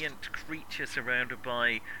giant creature surrounded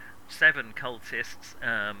by 7 cultists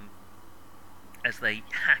as they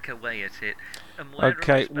hack away at it.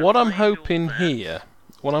 Okay, what I'm hoping here...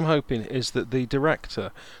 What I'm hoping is that the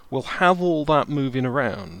director will have all that moving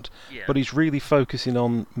around, but he's really focusing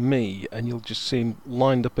on me, and you'll just see him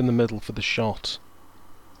lined up in the middle for the shot,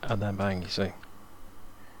 and then bang, you see.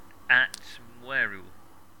 At Mweru.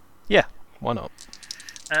 Yeah, why not?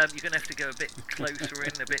 You're going to have to go a bit closer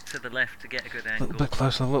in, a bit to the left to get a good A angle. little bit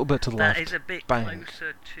closer, a little bit to the left. That is a bit Bang.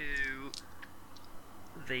 closer to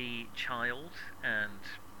the child, and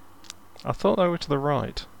I thought they were to the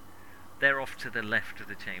right. they're off to the left of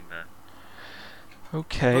the chamber.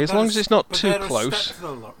 Okay, But as long as it's not too they're a close. step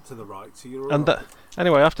to the right, so you're And all right.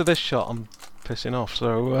 anyway, after this shot, I'm pissing off,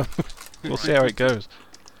 so we'll see how it goes.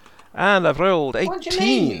 And I've rolled What do you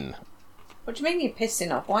mean? 18. What do you mean you're pissing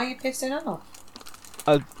off? Why are you pissing off?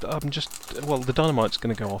 I'm just... Well, the dynamite's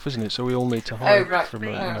going to go off, isn't it? So we all need to hide Oh, right. from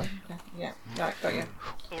Oh, it. okay. Yeah, right, got you.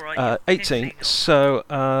 All right, 18. So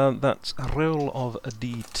that's a roll of a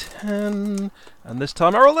d10. And this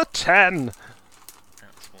time I roll a 10.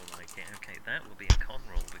 That's more like it. Okay, that will be a con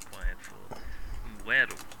roll required for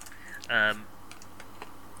Mweru.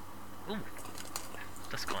 Ooh,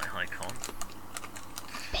 that's quite a high con.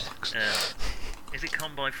 Bollocks. Is it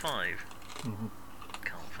con by 5? Mhm.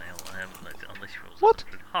 Can't fail. I haven't looked unless she rolls What?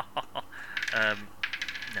 100.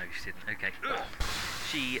 No, she didn't. Okay.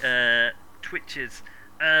 She twitches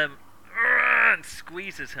and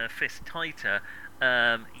squeezes her fist tighter.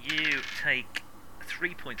 You take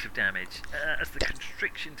 3 points of damage as the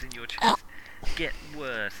constrictions in your chest get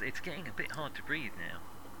worse. It's getting a bit hard to breathe now.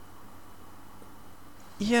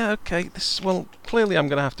 Yeah, okay. Well, clearly I'm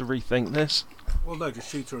going to have to rethink this. Well, no, just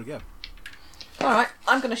shoot her again. Alright,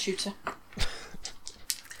 I'm going to shoot her.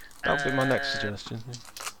 That'll be my next suggestion.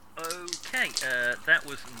 Okay, that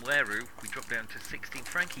was Mweru. We dropped down to 16.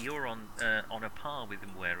 Frankie, you're on a par with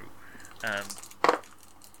Mweru.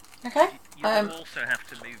 Okay. You will also have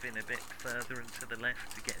to move in a bit further and to the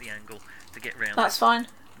left to get the angle to get round. That's fine.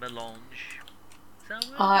 Melange. So,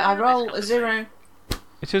 I roll a 0.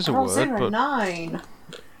 It is a I roll word, 0, but 9.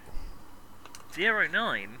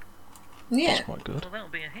 0-9. Yeah. that's quite good. Well, that'll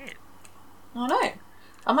be a hit. I know.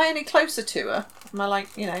 Am I any closer to her? Am I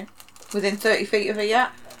like, within 30 feet of her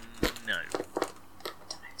yet? No.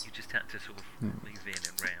 You just had to sort of move in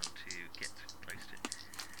and round to get close to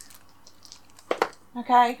it.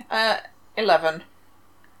 Okay. 11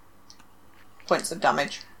 points of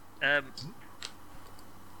damage. I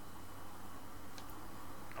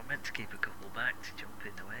meant to keep a couple back to jump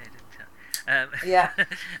in the way, didn't I? Yeah.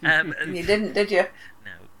 You didn't, did you?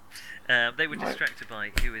 No. They were distracted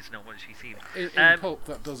by who is not what she seemed. In Pulp,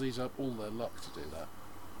 that does eat up all their luck to do that.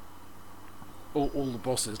 All the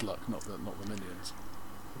boss's luck, not the minions.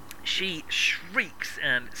 She shrieks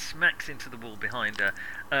and smacks into the wall behind her,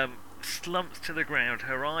 slumps to the ground,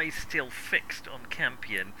 her eyes still fixed on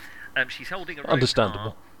Campion. She's holding a rope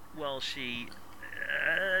Understandable. while she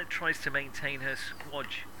tries to maintain her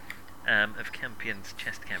squodge of Campion's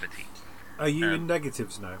chest cavity. Are you in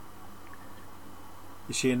negatives now?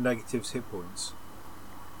 Is she in negatives hit points?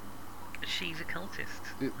 She's a cultist.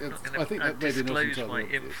 I think that maybe not disclose my entirely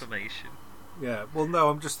obvious. information. Yeah. Well, no.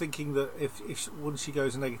 I'm just thinking that if once she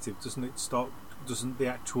goes negative, doesn't the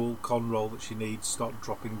actual con roll that she needs start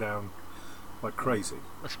dropping down like crazy?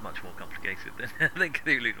 That's much more complicated than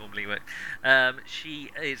Cthulhu normally works.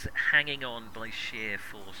 She is hanging on by sheer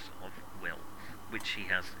force of will, which she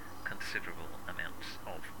has considerable amounts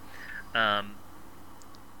of.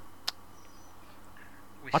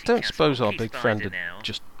 I don't suppose our big friend would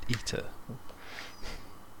just eat her.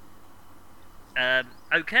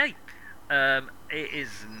 Okay. It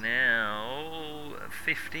is now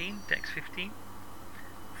 15, Dex 15.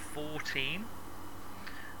 14.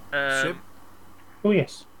 Shim? Oh,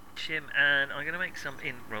 yes. Shim, and I'm going to make some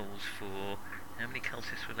int rolls for... How many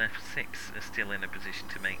cultists were left? 6 are still in a position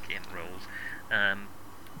to make int rolls.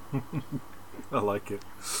 I like it.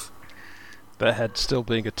 Their heads still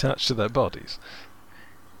being attached to their bodies.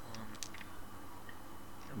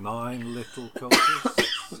 9 little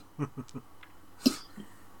cultists.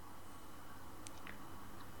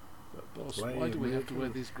 But boss, why do we have to wear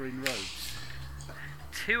these green robes?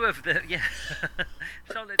 2 of them, yeah.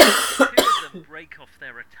 Solid. 2 of them break off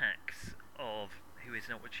their attacks of who is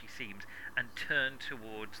not what she seems and turn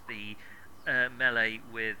towards the melee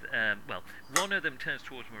with. Well, one of them turns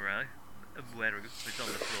towards Mweru, who's on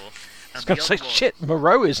the floor. I was going to say, shit,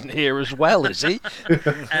 Moreau isn't here as well, is he?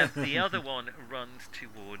 And the other one runs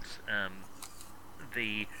towards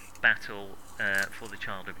the battle for the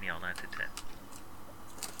child of Nyarlathotep.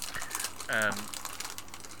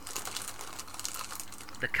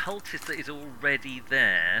 The cultist that is already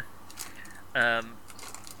there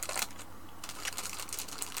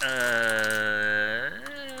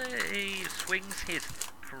he swings his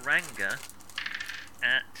paranga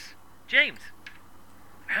at James.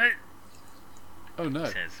 Oh no,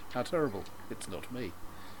 Says. how terrible. It's not me.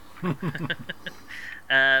 You call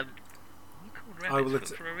rabbit's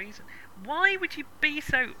foot for a reason. Why would you be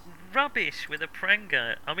so rubbish with a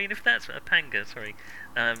pranga? I mean, if that's a panga, sorry.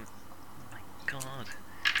 My God.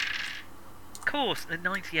 Of course, a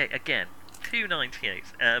 98 again. 2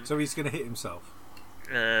 98s. So he's going to hit himself.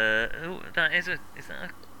 Is that a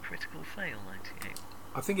critical fail? 98.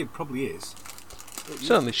 I think it probably is. It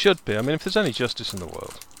certainly should be. I mean, if there's any justice in the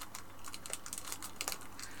world.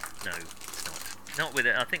 No, it's not. Not with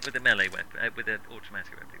it. I think with a melee weapon, with an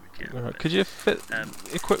automatic weapon. Right. Could you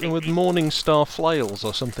equip me with Morning Star flails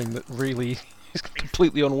or something that really is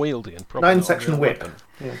completely unwieldy and probably 9-section whip.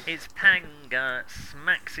 Yeah. Its panga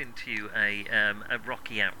smacks into a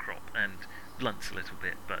rocky outcrop and blunts a little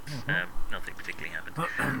bit, but nothing particularly happens.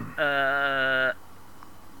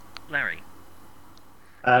 Larry,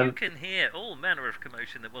 you can hear all manner of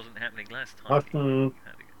commotion that wasn't happening last time.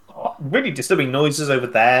 Really disturbing noises over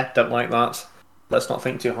there. Don't like that. Let's not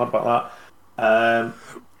think too hard about that.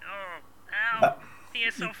 The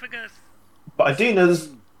esophagus. But I do know there's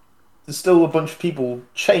still a bunch of people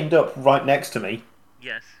chained up right next to me.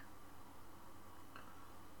 Yes.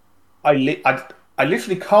 I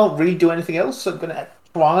literally can't really do anything else, so I'm going to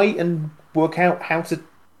try and work out how to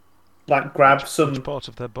grab some... Which part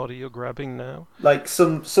of their body you're grabbing now?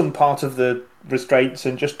 Some part of the restraints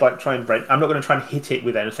and just try and break... I'm not going to try and hit it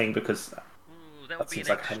with anything because... that would be an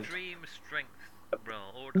extreme strength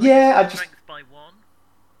roll. Or strength by 1?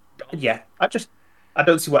 Yeah, I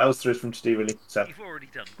don't see what else there is for him to do, really. So you've already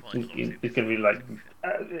done quite a lot. He's going to be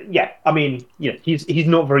yeah, I mean, he's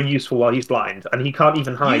not very useful while he's blind, and he can't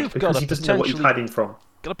even hide because he doesn't know what he's hiding from.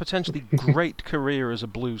 Got a potentially great career as a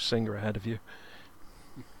blues singer ahead of you.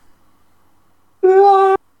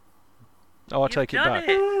 I take it back.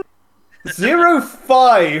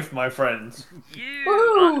 0-5, my friends.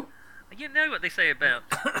 You know what they say about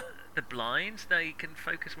the blind? They can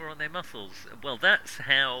focus more on their muscles. Well, that's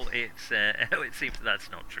how it seems. That's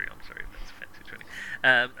not true. I'm sorry if that's offensive to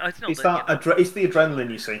anyone. It's the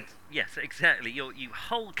adrenaline, you see. Yes, exactly. You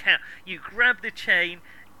hold count. You grab the chain.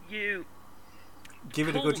 You give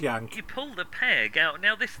it a good yank. You pull the peg out.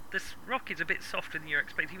 Now this rock is a bit softer than you're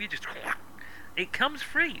expecting. You just it comes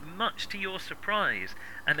free, much to your surprise,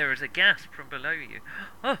 and there is a gasp from below you.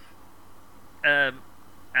 Oh,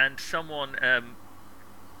 and someone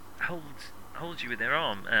holds you with their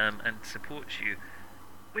arm and supports you.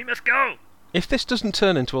 We must go! If this doesn't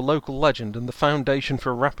turn into a local legend and the foundation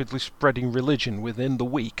for a rapidly spreading religion within the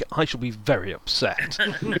week, I shall be very upset.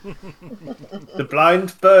 The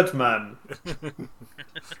blind birdman.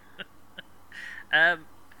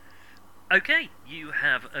 Okay, you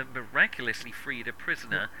have miraculously freed a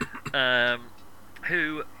prisoner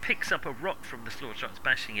who picks up a rock from the floor, starts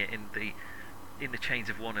bashing it in the chains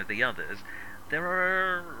of one of the others.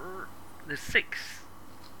 There's 6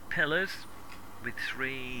 pillars with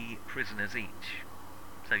 3 prisoners each.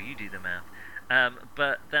 So you do the math.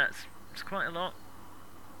 But that's quite a lot.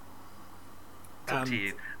 It's up to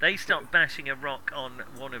you. They start bashing a rock on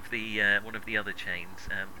one of the other chains.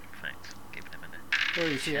 In fact, give them a minute. Well,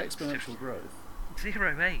 you see exponential growth.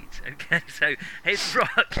 0-8. Okay, so his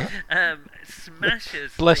rock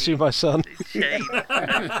smashes. Bless you, my son. Chain.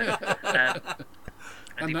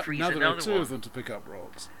 And now there are 2 of them to pick up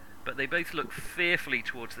rocks. But they both look fearfully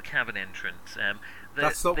towards the cavern entrance.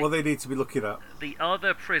 That's not what they need to be looking at. The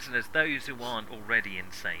other prisoners, those who aren't already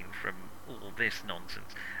insane from all this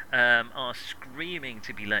nonsense, are screaming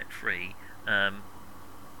to be let free.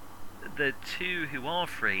 The 2 who are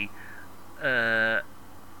free, well,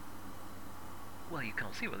 you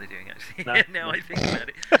can't see what they're doing actually. Now I think about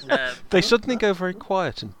it. They suddenly go very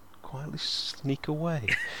quiet and quietly sneak away.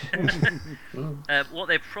 What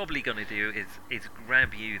they're probably going to do is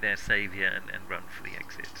grab you, their saviour, and run for the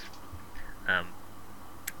exit,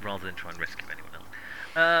 rather than try and rescue anyone else.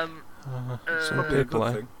 Some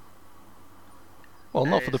people, well,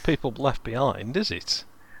 not for the people left behind, is it?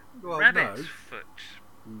 Well, Rabbit's foot.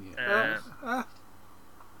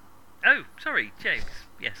 Oh, sorry, James.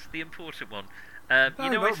 Yes, the important one. I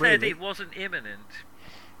said it wasn't imminent.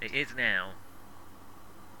 It is now.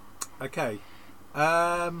 Okay.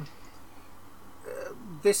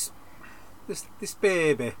 This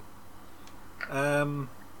baby.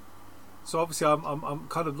 So obviously I'm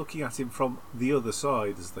kind of looking at him from the other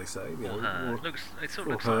side, as they say. It sort of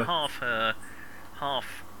looks like half her,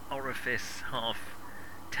 half orifice, half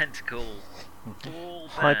tentacle. All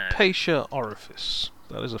Hypatia orifice.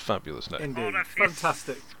 That is a fabulous name. Indeed.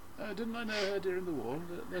 Fantastic. Didn't I know her during the war?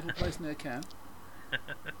 A little place near Cannes.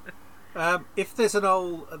 If there's an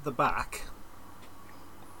hole at the back...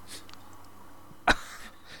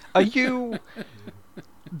 Are you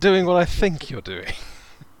doing what I think you're doing?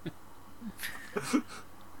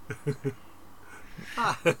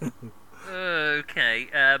 Okay.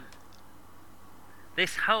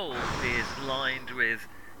 This hole is lined with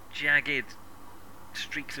jagged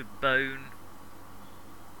streaks of bone.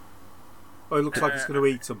 Oh, it looks like it's going to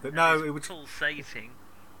eat something. No, it would. Pulsating.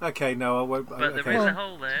 Okay, no, I won't. But okay. there is a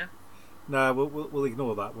hole there. No, we'll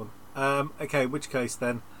ignore that one. Okay, in which case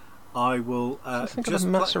then, I will Think just of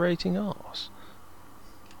a macerating arse.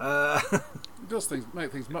 It does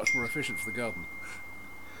make things much more efficient for the garden.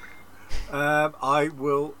 I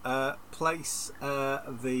will place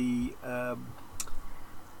the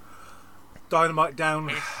dynamite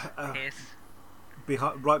down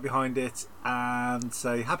right behind it and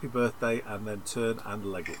say happy birthday and then turn and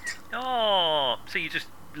leg it. Oh, so you're just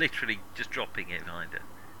literally just dropping it behind it.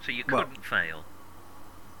 So you couldn't fail.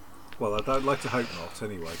 Well, I don't like to hope not.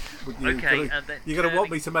 Anyway, Okay, and then you're going to want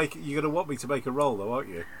me to make. You're going to want me to make a roll, though, aren't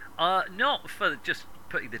you? Not for just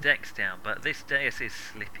putting the decks down, but this dais is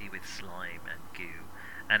slippy with slime and goo.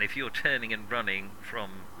 And if you're turning and running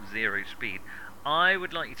from 0 speed, I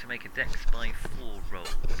would like you to make a dex by 4 roll,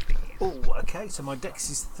 please. Oh, okay. So my dex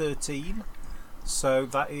is 13. So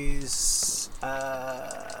that is.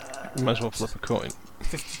 You might as well flip a coin.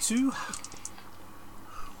 52.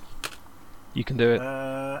 You can do it.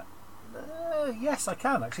 Yes, I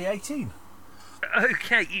can actually. 18.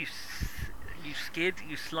 Okay, you skid,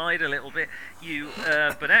 you slide a little bit,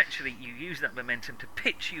 but actually you use that momentum to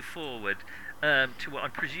pitch you forward to what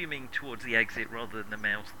I'm presuming towards the exit rather than the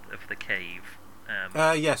mouth of the cave.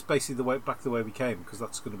 Yes, basically back the way we came, because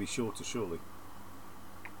that's going to be shorter, surely.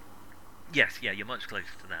 Yes, yeah, you're much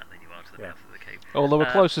closer to that than you are to the mouth of the cave. Although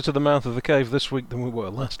we're closer to the mouth of the cave this week than we were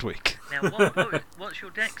last week. Now, what's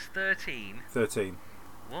your dex? 13? 13.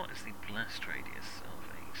 What is the blast radius of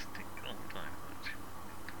a stick on dynamite?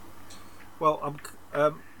 Well,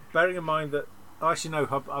 I'm bearing in mind that actually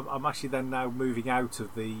no, I'm actually then now moving out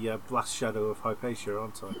of the blast shadow of Hypatia,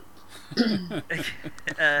 aren't I?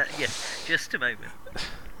 Yes, just a moment.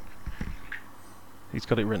 He's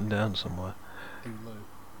got it written down somewhere.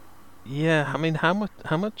 Yeah, I mean, how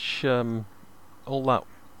much all that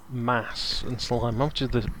mass and slime, how much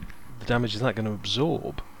of the damage is that going to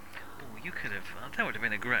absorb? Oh, you could have. That would have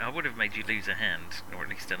been a great. I would have made you lose a hand, or at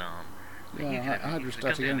least an arm. Yeah,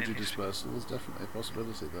 hydrostatic energy dispersal is definitely a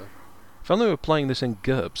possibility there. If only we were playing this in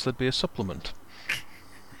GURPS, there'd be a supplement.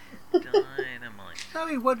 Dynamite.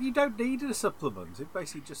 No, well, you don't need a supplement. It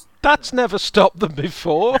basically just. That's never stopped them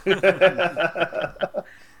before.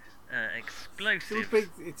 Explosive.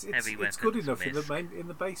 It's good enough in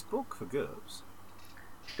the base book for GURPS.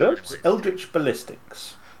 GURPS Eldritch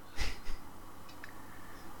Ballistics.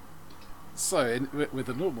 So, with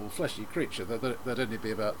a normal fleshy creature, there'd only be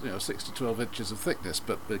about 6 to 12 inches of thickness,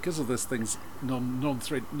 but because of this thing's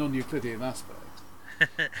non-Euclidean aspect.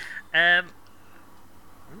 Okay,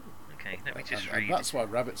 let me just read. And that's why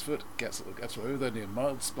Rabbit's Foot gets away with only a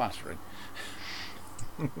mild splattering.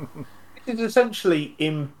 It is essentially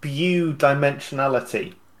imbue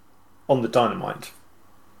dimensionality on the dynamite.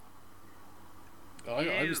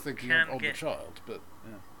 I was thinking on the child, but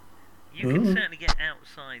yeah. You can certainly get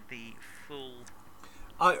outside the full.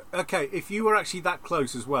 Okay, if you were actually that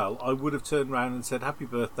close as well, I would have turned round and said happy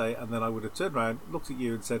birthday, and then I would have turned round, looked at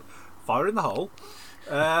you, and said, "Fire in the hole."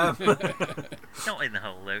 Not in the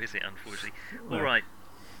hole, though, is it? Unfortunately. No. All right,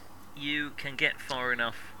 you can get far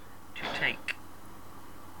enough to take.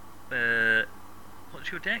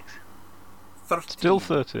 What's your dex? 13. Still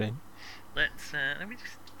 13. Let me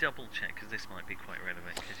just double check because this might be quite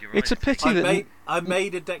relevant. Cause you're it's a pity that I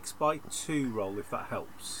made a dex by 2 roll, if that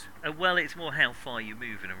helps. Well, it's more how far you're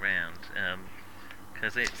moving around,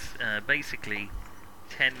 because it's basically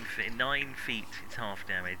 9 feet. It's half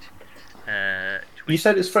damage. You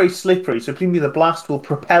said it's very slippery, so presumably the blast will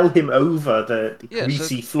propel him over the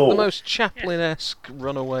greasy floor. The most Chaplin-esque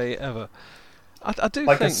runaway ever. I do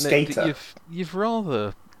like think, Nick, that you've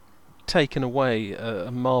rather taken away a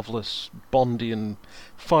marvellous Bondian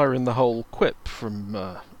fire in the hole quip from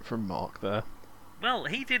Mark there. Well,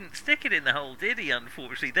 he didn't stick it in the hole, did he?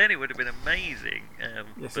 Unfortunately, then it would have been amazing.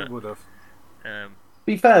 Yes, it would have. To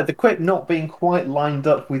be fair, the quip not being quite lined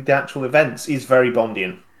up with the actual events is very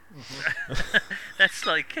Bondian. That's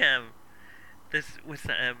like with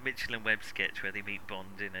that Mitchell and Webb sketch where they meet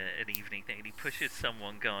Bond in an evening thing, and he pushes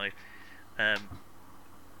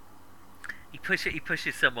He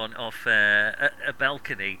pushes someone off a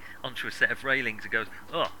balcony onto a set of railings and goes,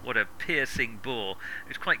 "Oh, what a piercing bore!" It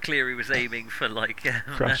was quite clear he was aiming for like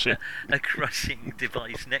a crushing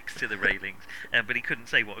device next to the railings, but he couldn't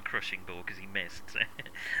say what a crushing bore because he missed.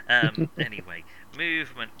 Anyway,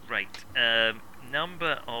 movement rate,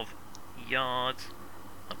 number of yards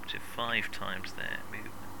up to 5 times their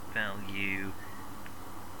movement value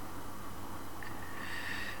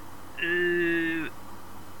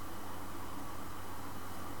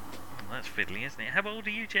fiddly, isn't it? How old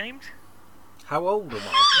are you, James? How old am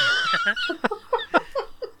I?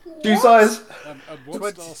 Shoe size. And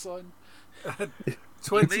what star sign?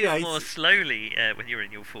 28. You move more slowly when you're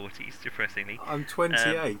in your 40s, depressingly. I'm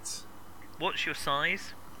 28. What's your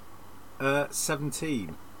size?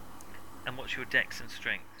 17. And what's your dex and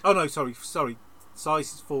strength? Oh no, sorry.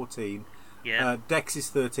 Size is 14. Yeah. Dex is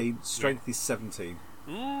 13. Strength is 17.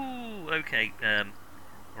 Ooh, okay.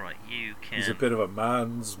 Right, you can... He's a bit of a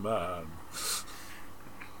man's man.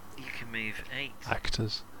 You can move 8.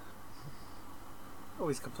 Actors. Oh,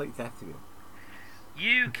 he's completely active.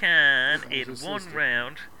 You can, He's in a one sister.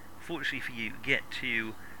 round, fortunately for you, get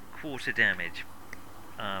to quarter damage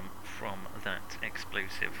from that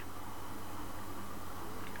explosive.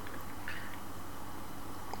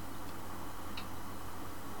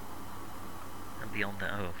 And beyond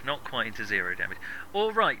that, not quite into 0 damage.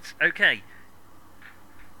 All right, okay.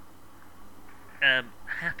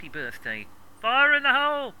 Happy birthday. Fire in the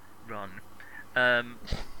hole! Run.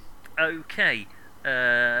 Okay.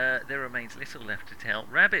 There remains little left to tell.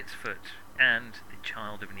 Rabbit's Foot and the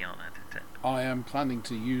Child of Nyarlathotep. I am planning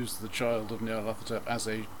to use the Child of Nyarlathotep as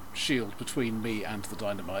a shield between me and the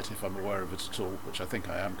dynamite, if I'm aware of it at all, which I think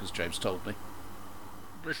I am, because James told me.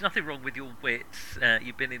 There's nothing wrong with your wits.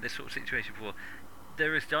 You've been in this sort of situation before.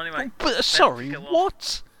 There is dynamite. But sorry, about to go off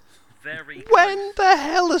what? Very When close. the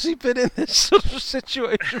hell has he been in this sort of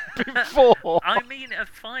situation before? I mean a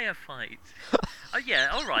firefight. Oh yeah,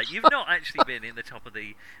 all right. You've not actually been in the top of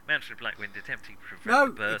the Mountain of Blackwind attempting to prevent No,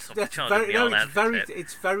 the birth of the that's Child very, of no, Nyarlathotep.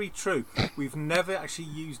 it's very true. We've never actually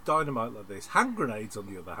used dynamite like this. Hand grenades,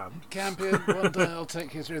 on the other hand. Campion, one day I'll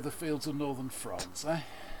take you through the fields of northern France, eh?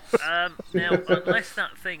 Now, unless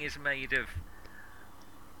that thing is made of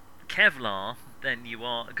Kevlar, then you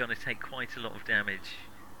are going to take quite a lot of damage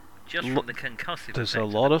just from the concussive There's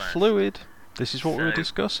effect a lot the of blast. fluid. This is what we were So-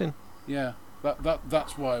 discussing. Yeah,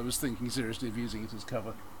 that's why I was thinking seriously of using it as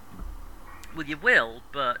cover. Well, you will,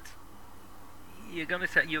 but you're going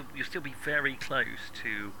to you'll still be very close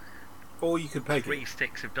to Or you could peg 3 it.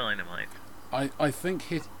 sticks of dynamite. I think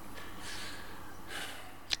hit.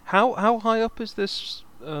 How high up is this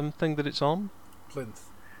thing that it's on? Plinth.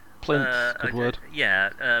 Plinth, good Okay, word.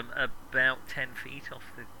 Yeah, about 10 feet off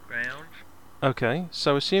the ground. Okay,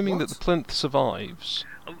 so assuming that What? the plinth survives.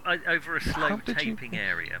 Over a How slow did you- taping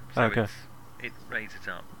area. So Okay. it raises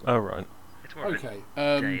up. Oh right. It's more Okay,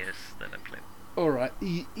 of a dais than a plinth. Alright,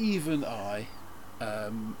 even I.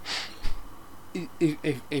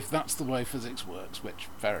 If that's the way physics works, which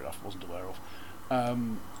fair enough, wasn't aware of,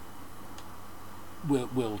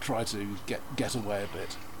 we'll try to get away a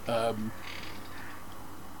bit.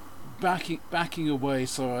 Backing away,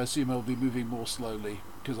 so I assume I'll be moving more slowly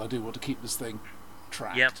because I do want to keep this thing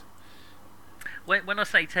tracked. Yep. When I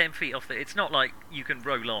say 10 feet off, it's not like you can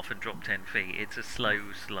roll off and drop 10 feet. It's a slow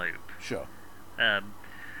slope. Sure.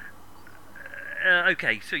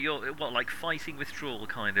 Okay, so you're like fighting withdrawal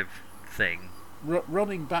kind of thing.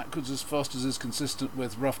 Running backwards as fast as is consistent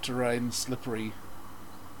with rough terrain, slippery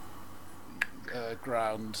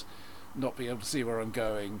ground, not being able to see where I'm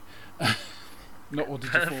going, not wanting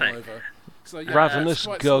to fall Perfect. over. So, yeah, Ravenous it's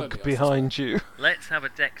quite gug slowly, I behind you. Let's have a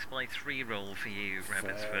dex by 3 roll for you, suspect.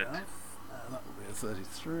 Rabbit's Fair Foot. enough. That will be a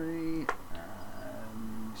 33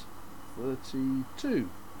 and 32.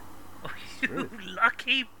 Oh, you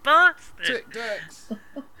lucky bastard! Tick decks.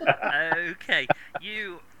 Okay,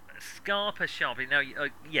 you scarper sharply. Now,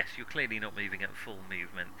 yes, you're clearly not moving at full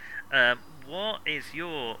movement. What is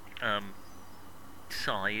your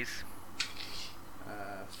size,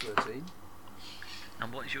 13.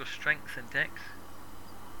 and what's your strength and dex?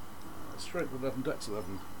 Strength 11, dex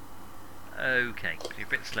 11. Okay, so you're a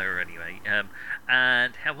bit slower anyway.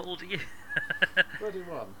 And how old are you?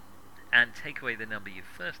 31. And take away the number you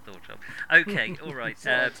first thought of. Okay, all right.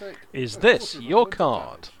 So I take Is a this quarter of a your point of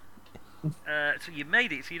card? damage. So you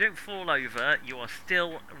made it. So you don't fall over. You are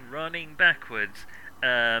still running backwards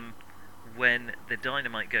when the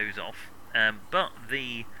dynamite goes off. But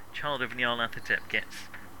the Child of Nyarlathotep gets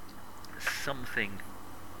something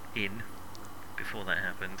in before that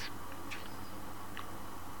happens,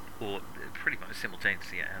 or pretty much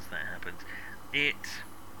simultaneously as that happens. It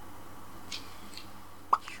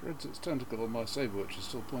Shreds its tentacle on my saber, which is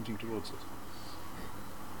still pointing towards it.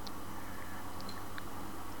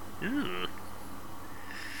 Ugh.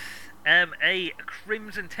 A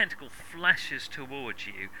crimson tentacle flashes towards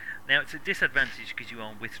you. Now it's a disadvantage because you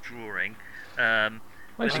are withdrawing. I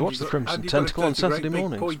used to And watch you've the got- Crimson and you've got a Tentacle on dirty, great Saturday big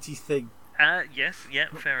mornings. Pointy thing. Yes, yeah,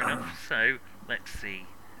 fair enough. So let's see.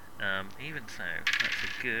 Even so, that's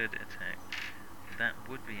a good attack. That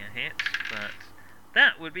would be a hit, but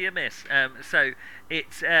That would be a miss. So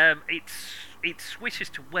it switches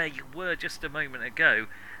to where you were just a moment ago,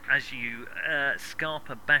 as you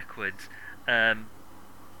scarper backwards, and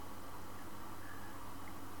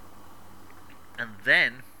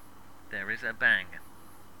then there is a bang.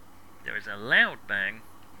 There is a loud bang,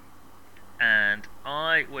 and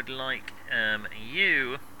I would like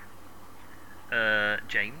you,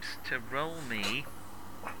 James, to roll me.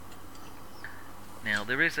 Now,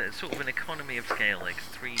 there is a sort of an economy of scale, like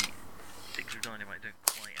 3 sticks of dynamite don't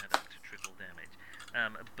quite add up to triple damage.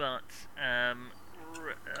 But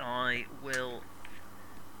I will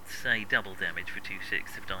say double damage for 2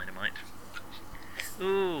 sticks of dynamite.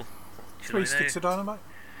 Ooh. 3 sticks of dynamite?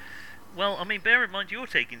 Well, I mean, bear in mind you're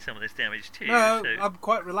taking some of this damage too. No, so... I'm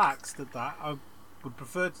quite relaxed at that. I would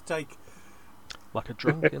prefer to take... Like a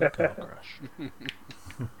drunk in a car crash.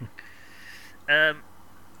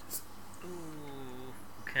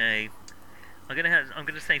 Okay, I'm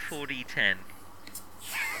gonna say 4d10.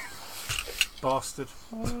 Bastard!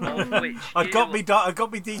 Of which I got me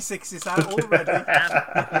d6s out already.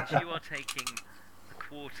 Which you are taking a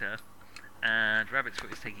quarter, and Rabbit's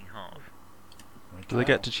Foot is taking half. Do they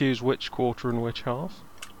get to choose which quarter and which half?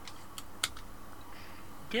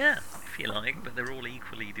 Yeah, if you like, but they're all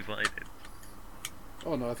equally divided.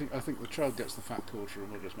 Oh no, I think the child gets the fat quarter,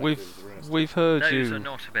 and we'll just make do with the rest. We've heard Those you. are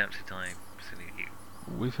not about to die. Salute you.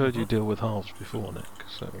 We've heard you deal with halves before, Nick.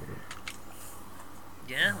 So.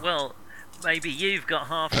 Yeah, well, maybe you've got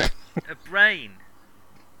half a brain.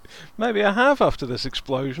 Maybe I have after this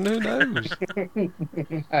explosion. Who knows?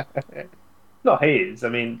 Not his. I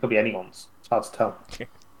mean, it could be anyone's. It's hard to tell.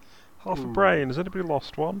 Half a brain. Has anybody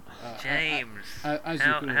lost one? James, as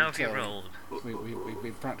how you have you rolled? We've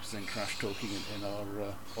been practicing crash talking in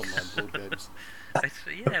our online board games.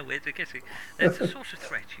 Yeah, we're guessing. It's a sort of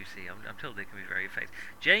threat, you see. I'm told they can be very effective.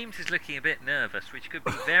 James is looking a bit nervous, which could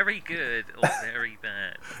be very good or very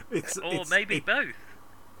bad. Maybe both.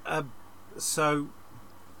 So,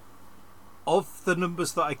 of the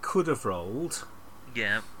numbers that I could have rolled,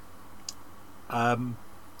 yeah,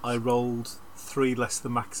 I rolled 3 less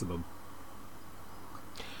than maximum.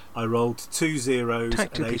 I rolled 2 zeros,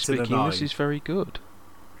 Tactically an 8 speaking, and a 9. this is very good.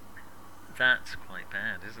 That's quite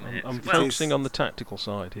bad, isn't it? I'm focusing on the tactical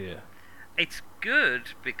side here. It's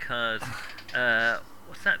good because,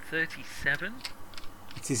 what's that, 37?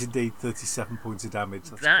 It is indeed 37 points of damage.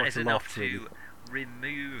 That's that quite is a enough lot, really. to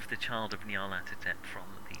remove the child of Nyarlathotep from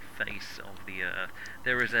the face of the earth.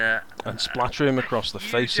 There is and splatter him across the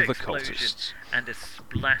face of the explosion cultists. And a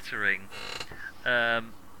splattering.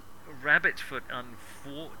 Rabbit's Foot,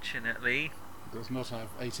 unfortunately, does not have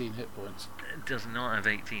 18 hit points. Does not have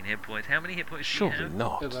 18 hit points. How many hit points Surely do you have?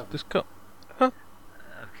 not. 11. This cut. Okay,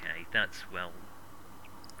 that's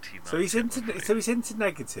too much. So he's into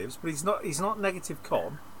negatives, but he's not negative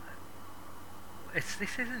con. This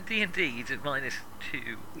isn't D&D. He's at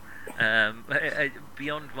 -2.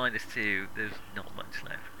 Beyond -2, there's not much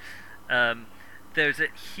left. There's a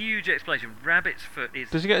huge explosion. Rabbit's Foot is.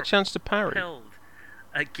 Does he get a chance to parry? Propelled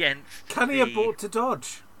against. Can he abort to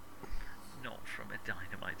dodge? Not from a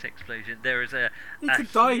dynamite explosion. There is a. He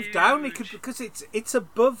could dive down. He could, because it's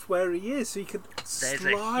above where he is, so he could There's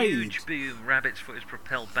slide. a huge boom. Rabbit's Foot is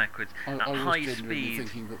propelled backwards I at was high genuinely speed.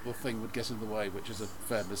 thinking that the thing would get in the way, which is a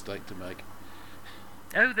fair mistake to make.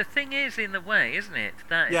 Oh, the thing is in the way, isn't it?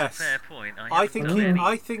 That is Yes. a fair point. I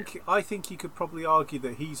think you could probably argue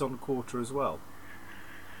that he's on quarter as well.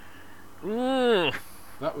 Ooh,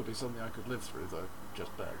 That would be something I could live through, though,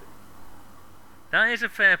 just barely. that is a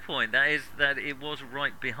fair point. That it was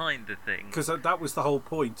right behind the thing. Because that was the whole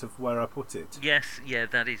point of where I put it. Yes, yeah,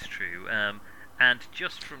 that is true. And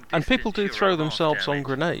just from distance, And people do you're throw at half themselves on damage.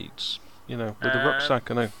 grenades, with a rucksack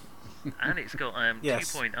and a... And it's got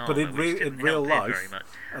Yes, 2-point armor, but in which didn't real help it life, very much.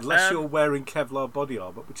 unless you're wearing Kevlar body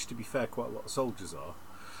armor, which to be fair, quite a lot of soldiers are.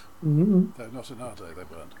 Though not in our day, they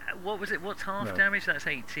weren't. What was it? What's half No. damage? That's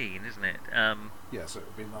 18, isn't it? Yeah, so it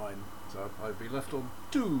would be 9. So I'd be left on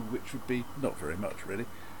 2, which would be not very much, really.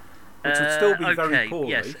 Which would still be very okay, poorly.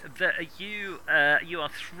 yes. You are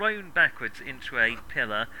thrown backwards into a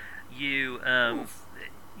pillar. You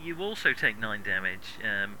also take 9 damage.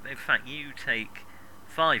 In fact, you take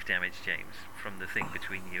 5 damage, James, from the thing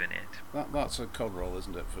between you and it. That's a con roll,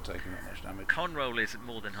 isn't it, for taking that much damage? Con roll is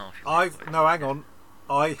more than half your hit points. No, hang on.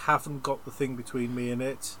 I haven't got the thing between me and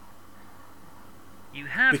it. You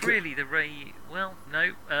have really the ray. Well,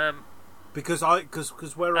 no. Because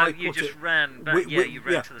where I put you just it, ran back. You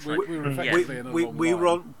ran to the side. We were effectively in a long we were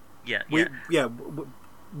line. on.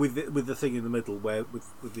 With the thing in the middle where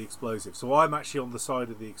with the explosive. So I'm actually on the side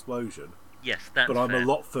of the explosion. Yes, that's but I'm fair. a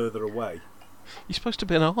lot further away. You're supposed to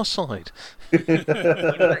be on our side.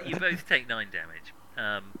 You both take 9 damage.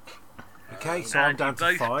 Okay, so I'm down to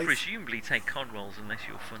both 5. presumably take con rolls unless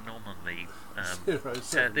you're phenomenally. 0,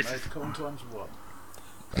 this is con times 1.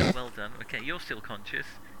 well done. Okay, you're still conscious,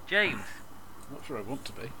 James. Not sure I want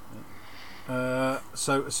to be.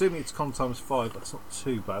 So, assuming it's con times 5, that's not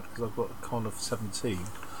too bad because I've got a con of 17.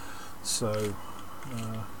 So,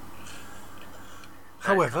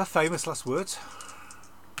 however, famous last words.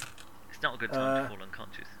 It's not a good time to fall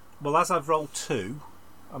unconscious. Well, as I've rolled 2,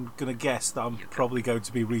 I'm going to guess that I'm probably going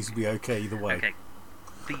to be reasonably okay either way. Okay.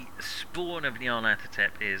 The spawn of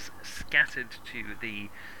Nyarlathotep is scattered to the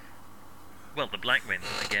black wind,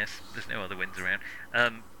 I guess. There's no other winds around.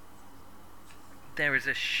 There is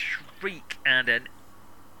a shriek and an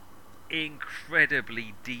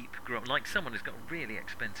incredibly deep grumble, like someone who's got a really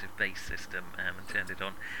expensive bass system and turned it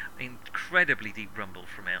on. Incredibly deep rumble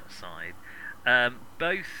from outside.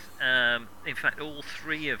 Both, in fact, all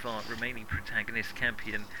 3 of our remaining protagonists,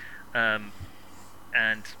 Campion,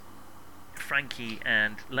 and Frankie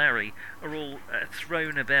and Larry, are all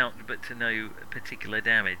thrown about, but to no particular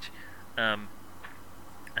damage. And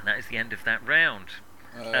that is the end of that round.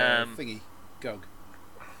 Thingy, Gug.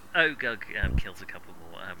 Oh, Gug kills a couple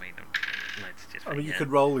more. I mean, let's just. I mean, you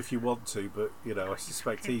could roll if you want to, but I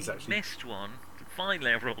suspect he's actually missed one.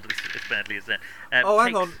 Finally, I rolled as badly as that.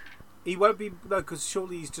 Hang on. He won't be because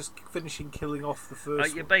surely he's just finishing killing off the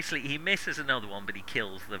first one. Basically, he misses another one, but he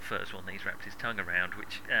kills the first one that he's wrapped his tongue around,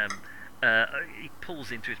 which he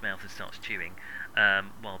pulls into his mouth and starts chewing,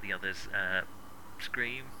 while the others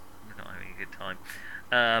scream. They're not having a good time.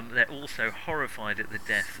 They're also horrified at the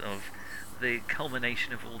death of the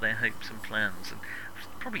culmination of all their hopes and plans, and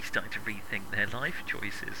probably starting to rethink their life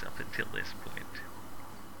choices up until this point.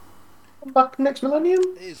 Back next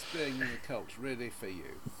millennium? Is being in a cult really for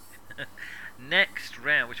you? Next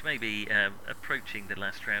round, which may be approaching the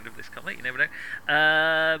last round of this comic, you never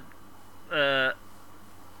know.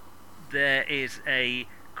 There is a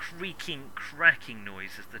creaking, cracking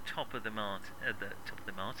noise as the top of the the top of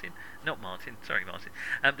the mountain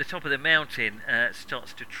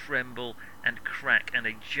starts to tremble and crack, and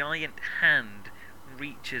a giant hand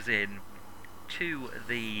reaches in to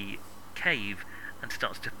the cave and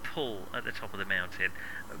starts to pull at the top of the mountain.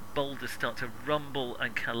 Boulders start to rumble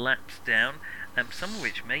and collapse down, some of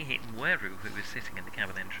which may hit Mweru, who is sitting in the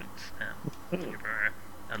cavern entrance. Give her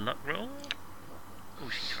a luck roll. Oh,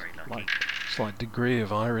 she's very lucky. Slight degree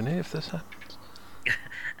of irony if this happens.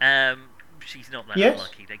 She's not that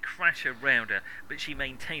unlucky. They crash around her, but she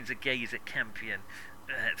maintains a gaze at Campion.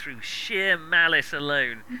 Through sheer malice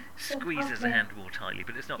alone, squeezes the hand more tightly,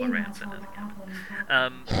 but it's not around, so nothing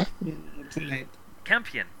happens.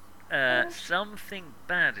 Campion, something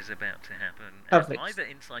bad is about to happen, either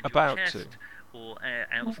inside your chest or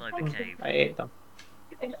outside the cave. I ate them.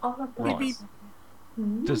 Right.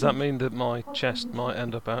 Does that mean that my chest might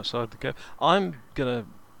end up outside the cave? I'm going to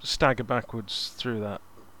stagger backwards through that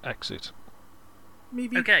exit.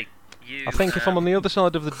 Maybe. Okay. I think if I'm on the other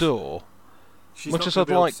side of the door, much as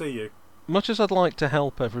I'd like to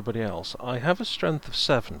help everybody else, I have a strength of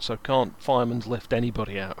 7, so can't fireman's lift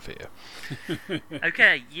anybody out of here.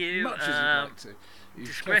 Okay, you. Much as you'd like to.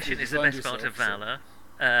 Discretion is the best part of valor.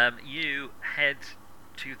 You head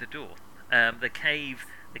to the door. The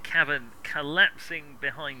cavern collapsing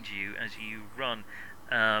behind you as you run.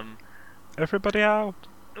 Everybody out.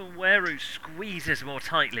 Mweru squeezes more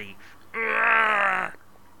tightly.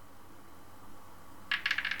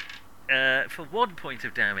 For 1 point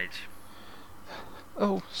of damage.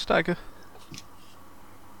 Oh, stagger.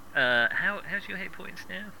 How's your hit points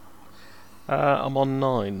now? I'm on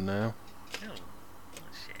 9 now. Oh,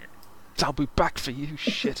 shit. I'll be back for you,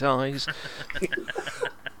 shit eyes.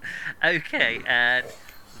 Okay, and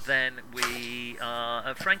then we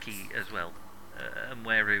are Frankie as well.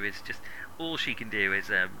 Mweru is just all she can do is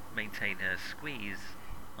maintain her squeeze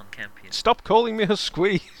on Campion. Stop calling me a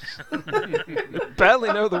squeeze.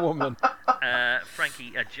 Barely know the woman.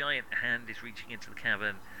 Frankie, a giant hand is reaching into the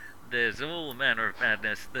cavern. There's all manner of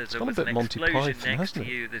badness. There's always an Monty explosion Python, next to hasn't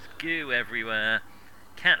it? you. There's goo everywhere.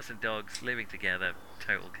 Cats and dogs living together.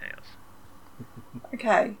 Total chaos.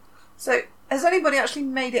 Okay, so has anybody actually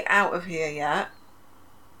made it out of here yet?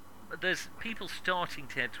 There's people starting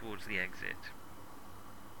to head towards the exit.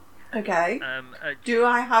 Okay. Do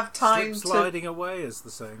I have time sliding away, as the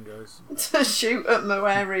saying goes, to shoot at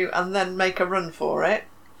Mweru and then make a run for it?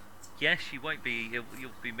 Yes, you won't be.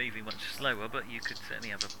 You'll be moving much slower, but you could certainly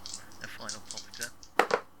have a final pop at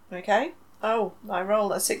her. Okay. Oh, I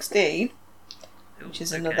roll a 16, which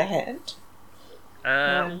is another hit.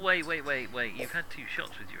 Wait! You've had 2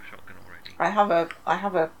 shots with your shotgun already. I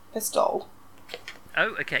have a pistol.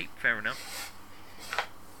 Oh, okay, fair enough.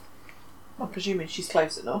 I'm presuming she's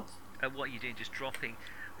close enough. What are you doing? Just dropping?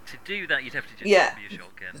 To do that, you'd have to just Yeah.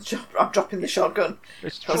 drop your shotgun. I'm dropping the shotgun.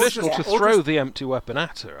 It's traditional to throw the empty weapon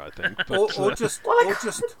at her, I think. But, or just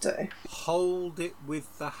do. hold it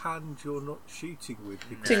with the hand you're not shooting with.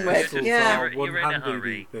 You're in a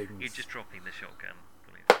hurry. You're just dropping the shotgun.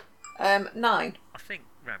 9. I think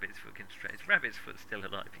Rabbit's Foot can stretch. Rabbit's Foot's still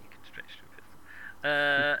alive. He can stretch to a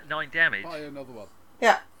pistol. 9 damage. Buy another one.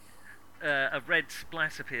 Yeah. A red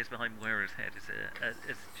splat appears behind Moira's head as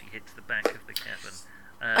she hits the back of the cabin.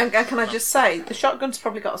 And can I just say, the shotgun's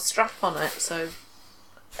probably got a strap on it, so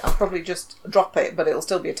I'll probably just drop it, but it'll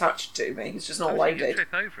still be attached to me. It's just not loaded. You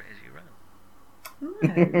trip over it as you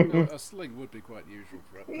run. A sling would be quite usual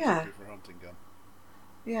for a hunting gun.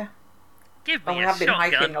 Yeah. Give me a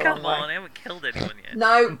shotgun. Come on, I haven't killed anyone yet.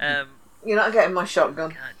 No, you're not getting my shotgun.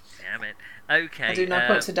 God damn it. Okay. I do 9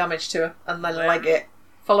 points of damage to her, and then leg it.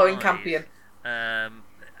 Following Campion.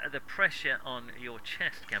 The pressure on your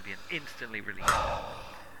chest, Campion, instantly releases.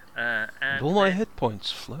 And all my hit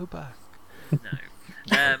points flow back.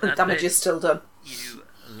 No. The damage is still done. You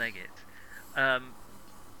leg it.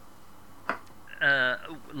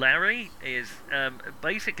 Larry is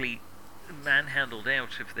basically manhandled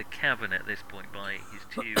out of the cabin at this point by his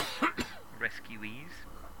 2 rescuees.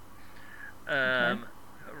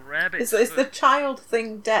 Rabbit. Is the child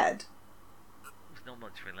thing dead? There's not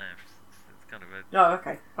much left. It's kind of a. Oh,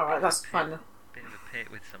 okay. All right, that's fine. Bit of a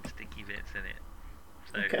pit with some sticky bits in it.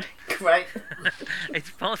 So okay, great. It's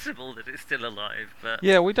possible that it's still alive, but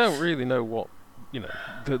yeah, we don't really know what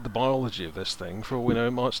the biology of this thing. For all we know,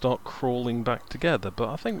 it might start crawling back together. But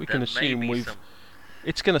I think we can assume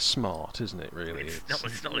it's going to smart, isn't it? Really,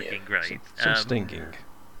 it's not looking great. Some stinking.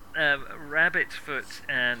 Rabbit's Foot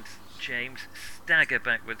and James stagger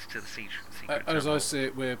backwards to the secret as I see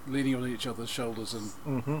it, we're leaning on each other's shoulders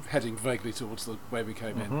and heading vaguely towards the way we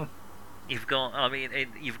came in. You've got,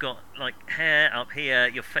 you've got like hair up here.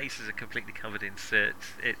 Your faces are completely covered in soot.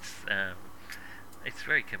 It's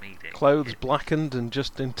very comedic. Clothes blackened and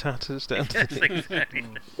just in tatters down to the knee. Exactly.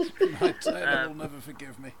 My tailor will never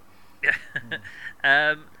forgive me.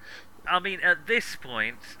 At this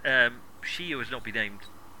point, she who has not been named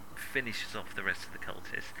finishes off the rest of the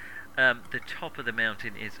cultists. The top of the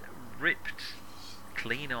mountain is ripped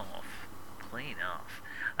clean off.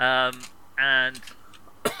 And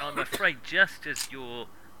I'm afraid just as you're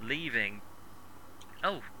leaving,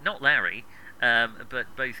 not Larry,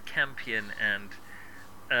 but both Campion and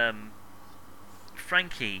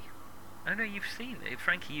Frankie. Oh no, you've seen it.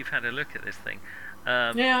 Frankie, you've had a look at this thing.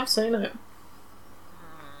 Yeah, I've seen it.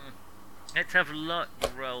 Let's have luck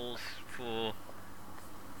rolls for...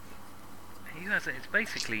 Who has it? It's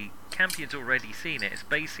basically... Campion's already seen it. It's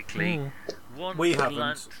basically one We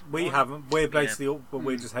blunt... haven't. We're basically... But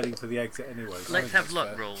we're just heading for the exit anyway. So Let's have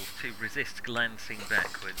luck rolls to resist glancing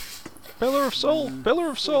backwards. Pillar of Salt! Pillar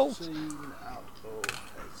of Salt!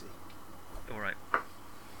 Alright.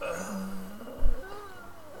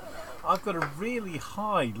 I've got a really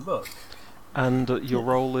high look. And your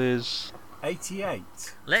roll is... 88.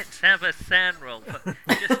 Let's have a sand roll. For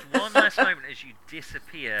just one last moment as you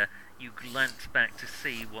disappear, you glance back to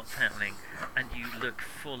see what's happening, and you look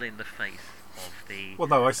full in the face of the... Well,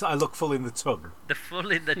 no, I look full in the tongue. The full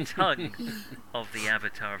in the tongue of the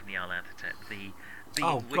avatar of Nyarlathotep. The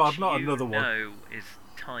oh, which God, not you another one. know is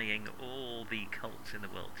tying all the cults in the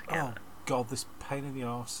world together. Oh, God, this pain in the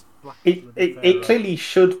arse. It clearly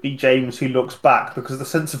should be James who looks back, because the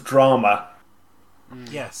sense of drama...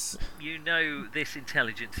 Yes. You know this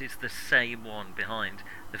intelligence is the same one behind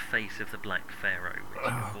the face of the Black Pharaoh, which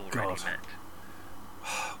you've already met.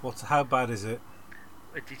 How bad is it?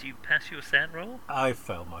 Did you pass your sand roll? I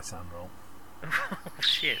failed my sand roll. Oh,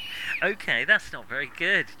 shit. Okay, that's not very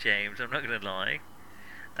good, James. I'm not going to lie.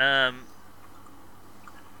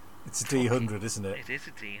 It's a D100, isn't it? It is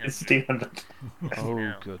a D100. It's a D100. Oh,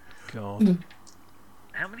 Now, good God.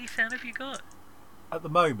 how many sand have you got? At the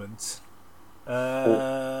moment,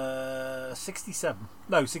 67.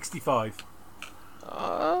 No, 65.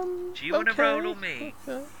 Do you want to roll or me?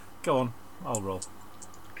 Okay. Go on, I'll roll.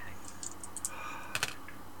 Okay.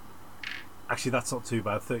 Actually, that's not too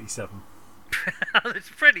bad. 37. That's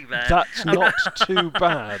pretty bad. That's not too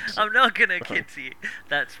bad. I'm not going to kid to you.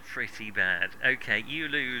 That's pretty bad. Okay, you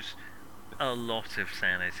lose a lot of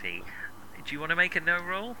sanity. Do you want to make a no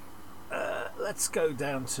roll? Let's go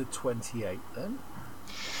down to 28 then.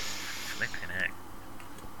 Flipping heck.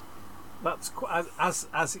 That's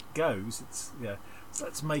as it goes. It's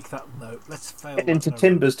Let's make that note. Let's fail. Get into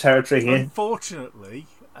Timber's territory here. Unfortunately,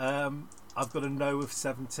 I've got a no of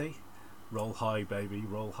 70. Roll high, baby.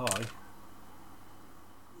 Roll high.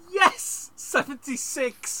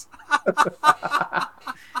 76.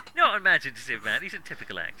 Not imaginative, man. He's a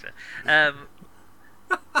typical actor.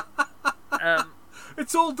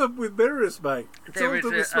 It's all done with mirrors, mate. It's There all is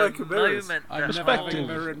done a with smoke and mirrors. moment I'm the never having a whole,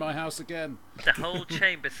 mirror in my house again. the whole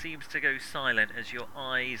chamber seems to go silent as your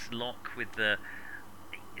eyes lock with the...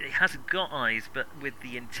 It hasn't got eyes, but with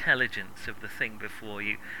the intelligence of the thing before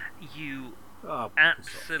you, you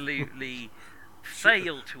absolutely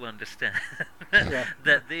fail to understand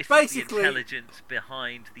that this Basically, is the intelligence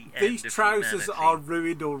behind the end These of trousers humanity. are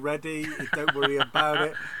ruined already. Don't worry about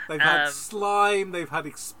it. They've had slime, they've had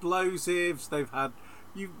explosives, they've had...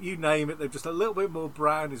 You name it, they're just a little bit more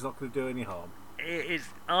brown is not going to do any harm. It is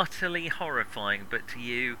utterly horrifying, but to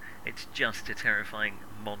you, it's just a terrifying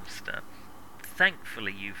monster.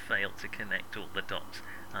 Thankfully, you failed to connect all the dots,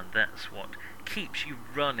 and that's what keeps you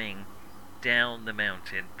running down the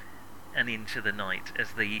mountain and into the night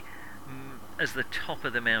as the top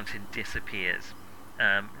of the mountain disappears,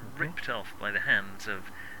 ripped off by the hands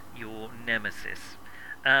of your nemesis.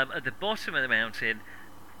 At the bottom of the mountain,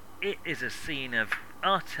 it is a scene of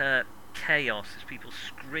utter chaos as people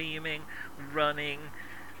screaming, running,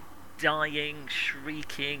 dying,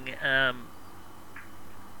 shrieking.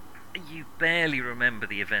 You barely remember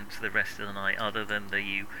the events of the rest of the night, other than that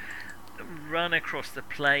you run across the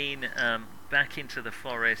plain, back into the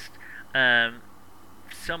forest. Those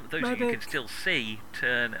of you can still see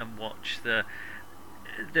turn and watch the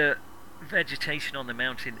vegetation on the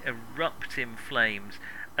mountain erupt in flames.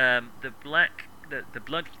 The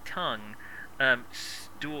bloody tongue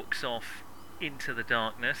stalks off into the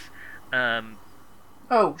darkness.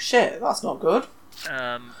 Oh shit, that's not good.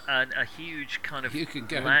 And a huge kind of You can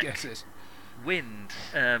go black and guess it. wind,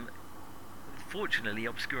 fortunately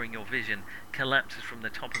obscuring your vision, collapses from the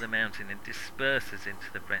top of the mountain and disperses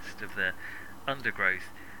into the rest of the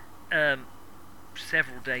undergrowth.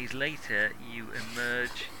 Several days later, you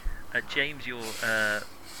emerge. James,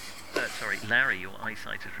 Larry, your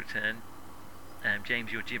eyesight has returned.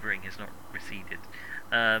 James, your gibbering has not receded.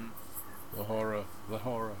 The horror.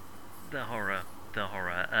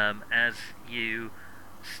 As you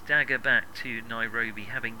stagger back to Nairobi,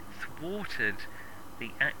 having thwarted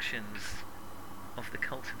the actions of the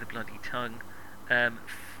Cult of the Bloody Tongue,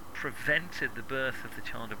 prevented the birth of the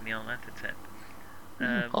child of Nyarlathotep.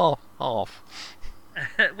 Half.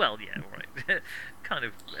 Well, yeah, all right. Kind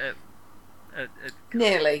of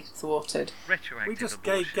Nearly thwarted. Retroactive. We just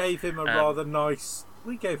abortion. gave him a rather nice.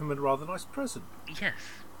 We gave him a rather nice present.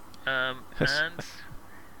 Yes. Yes. And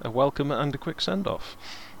A welcome and a quick send-off.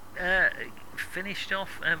 finished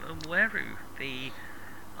off Mweru.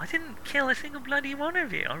 I didn't kill a single bloody one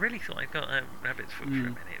of you. I really thought I got rabbit's foot for a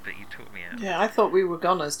minute, but you took me out. Yeah, I thought we were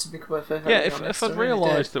goners, to be perfectly honest. If I'd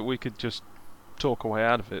realised that we could just talk away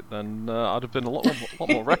out of it, then I'd have been a lot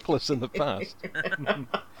more reckless in the past.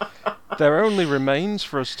 There only remains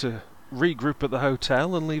for us to regroup at the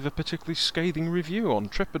hotel and leave a particularly scathing review on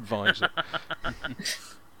TripAdvisor.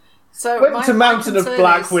 So Went to Mountain of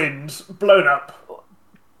Black Winds, blown up.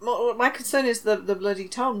 My concern is the bloody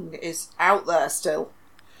tongue is out there still.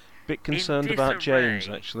 Bit concerned about James,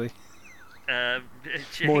 actually. James,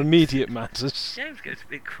 More immediate matters. James goes a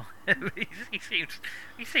bit quiet. he seems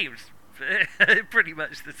pretty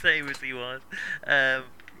much the same as he was. Yeah.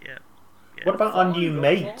 What about our new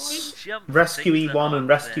mates? Rescuee 1 and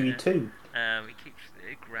Rescuee 2. He keeps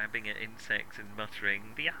grabbing at insects and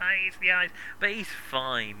muttering, the eyes. But he's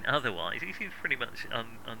fine otherwise. He seems pretty much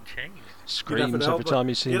unchanged. Screams every time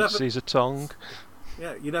he sees a tongue.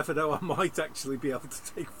 Yeah, you never know, I might actually be able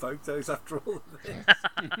to take photos after all of this.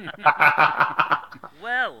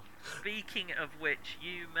 Well, speaking of which,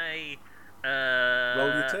 you may...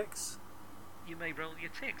 roll your ticks? You may roll your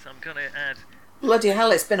ticks. I'm going to add... Bloody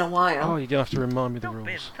hell, it's been a while. Oh, you're going to have to remind me the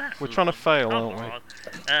rules. We're trying to fail, aren't we?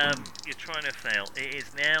 You're trying to fail. It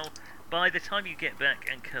is now, by the time you get back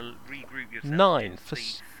and regroup yourself, 9 it's for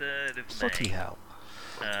the 3rd of May. bloody hell.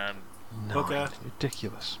 9.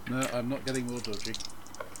 Ridiculous. No, I'm not getting more dodgy.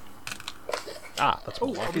 That's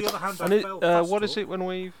on the other hand, I failed what fast is it when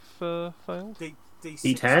we've failed? D6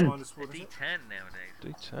 D10. minus 1, is it? D10 nowadays.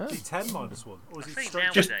 D10. D10 minus 1. Or is it I say straight?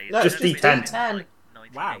 nowadays. Just it's D10.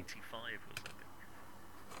 like 1985 Wow. or something.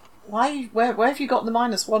 Why? Where have you got the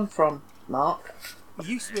 -1 from, Mark? It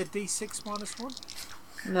used to be a D6 minus 1.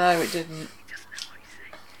 No, it didn't. He doesn't know what he's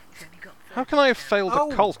saying. He's only got How can I have failed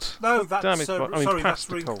a cult? No, that's Damn it, sorry, past that's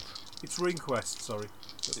the Ring. cult. It's RuneQuest, sorry.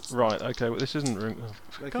 But it's Right, okay, well, this isn't Ring.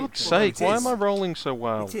 For Like God's it- sake, well, it why is. am I rolling so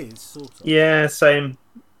well? It is, sort of. Yeah, same.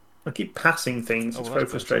 I keep passing things. Oh, It's well, very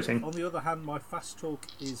that's frustrating. On the other hand, my fast talk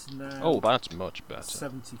is now Oh, that's much better.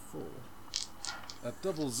 74. A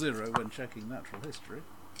 00 when checking natural history.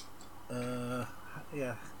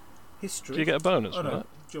 Yeah. History. Do you get a bonus Oh, for no. that?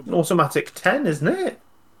 Jump. An automatic 10, isn't it?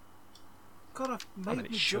 God, I've made I mean, me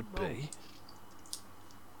it should jump roll. be.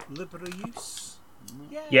 Library use.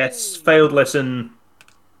 Yay! Yes, failed lesson.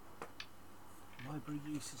 Library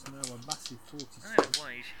use is now a massive 47. I don't know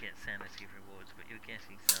why you should get sanity rewards, but you're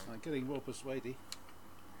getting some. I'm getting more persuaded.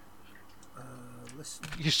 Listen.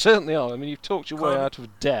 You certainly are. I mean, you've talked your way Can't- out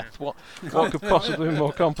of death. What could possibly be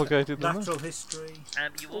more complicated than that? Natural history.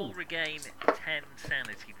 You all regain 10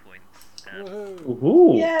 sanity points. Woohoo!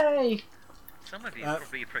 Ooh. Yay! Some of you are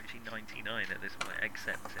probably approaching 99 at this point,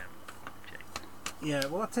 except Jake. Yeah,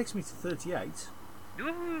 well, that takes me to 38.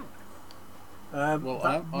 Woo! Well,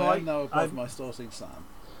 I am now above my starting Sam.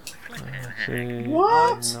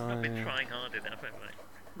 What? I've been trying hard enough, haven't I?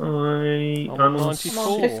 I'm I'm on 94. I'm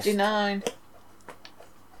on 59.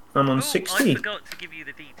 I'm on I 60. forgot to give you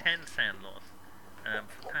the D10 sand loss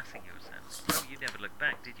for passing your sand. Oh, you never looked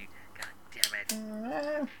back, did you? God damn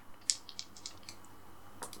it.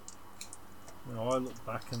 No, I looked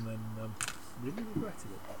back and then really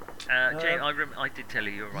regretted it. Jay, I did tell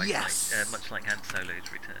you you're right, Yes! mate, much like Han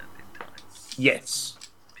Solo's returned in time. Yes.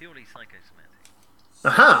 Purely psychosomatic.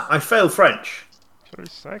 Aha! I failed French. Very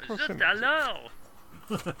Just psychosomatic. hello!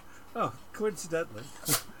 Oh, coincidentally.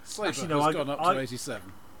 Sabre Actually, no, has gone up to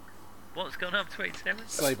 87. What's gone up to 87?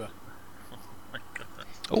 Sabre. Oh my god.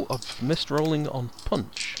 Oh, I've missed rolling on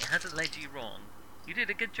punch. It hasn't led you wrong. You did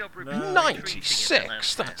a good job No. retreating in the 96.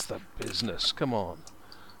 last That's the business. Come on.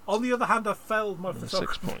 On the other hand, I failed my 6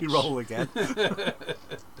 photography points. roll again.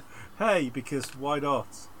 Hey, because why not?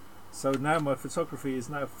 So now my photography is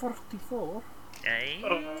now 44.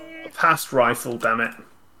 Okay. Passed rifle, damn it.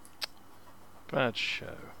 Bad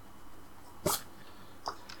show.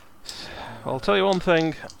 I'll tell you one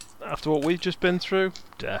thing. After what we've just been through,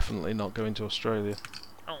 definitely not going to Australia.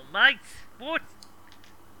 Oh, mate! What?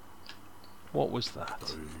 What was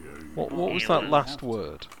that? What was that last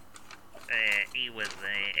word? It was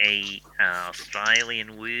a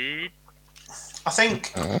Australian word. I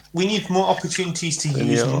think we need more opportunities to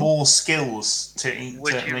use more skills to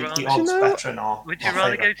make the odds better in our Would you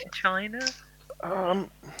rather go to China?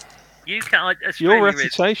 You can. Your Australia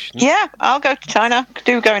reputation. Yeah, I'll go to China.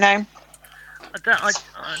 Do go now.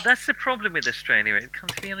 That's the problem with Australia.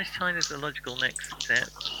 To be honest, China's the logical next step.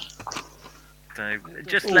 So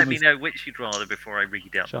just let me know which you'd rather before I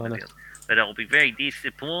read out one of the others. But I'll be very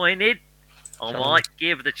disappointed. I might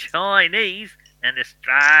give the Chinese an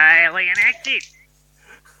Australian accent.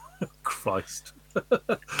 Christ.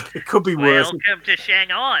 It could be worse. Welcome to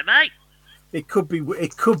Shanghai, mate. It could be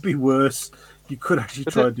worse. You could actually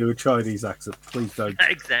try and do a Chinese accent. Please don't.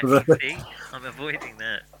 Exactly. See? I'm avoiding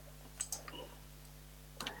that.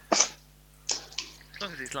 As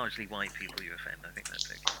long as it's largely white people you offend, I think that's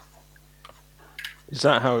okay. Is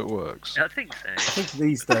that how it works? I think so. I think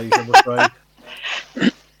these days, I'm afraid.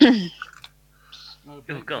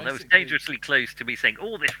 Oh god, that was dangerously close to me saying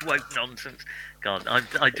all this woke nonsense. God,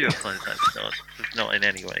 I do apologise, God. It's not in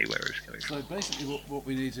any way where it's going from. So basically what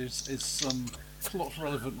we need is some plot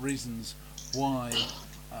relevant reasons why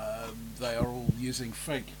they are all using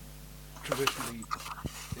fake, traditionally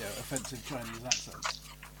offensive Chinese accents.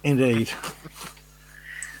 Indeed.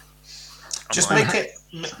 Just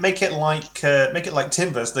make it like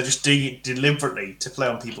Timbers. They just do it deliberately to play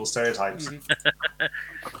on people's stereotypes.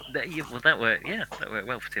 Well, that worked. Yeah, that worked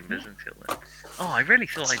well for Timbers until then. Oh, I really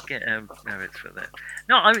thought I'd get merits for that.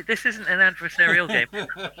 No, this isn't an adversarial game.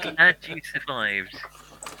 Glad you survived.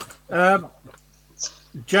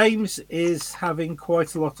 James is having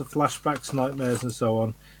quite a lot of flashbacks, nightmares, and so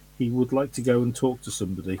on. He would like to go and talk to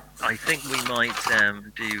somebody. I think we might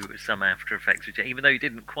do some After Effects, which, even though he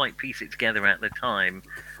didn't quite piece it together at the time,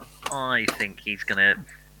 I think he's going to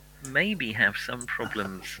maybe have some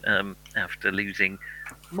problems after losing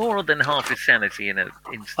more than half his sanity in an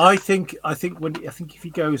instant. I think if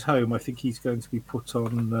he goes home, I think he's going to be put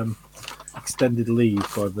on extended leave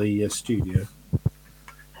by the studio.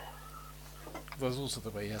 There's also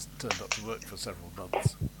the way he hasn't turned up to work for several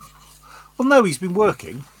months. Well, no, he's been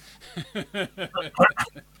working.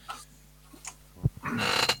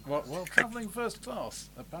 Well, travelling first class,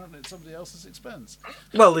 apparently at somebody else's expense.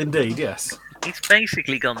 Well, indeed, yes. He's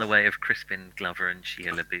basically gone the way of Crispin Glover and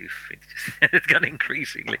Shia LaBeouf. It's gone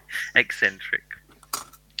increasingly eccentric.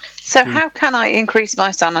 So how can I increase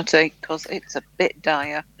my sanity? Because it's a bit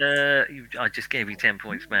dire. I just gave you 10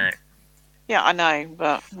 points back. Yeah, I know,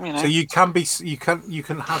 but you know. So you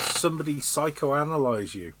can have somebody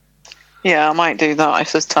psychoanalyze you. Yeah, I might do that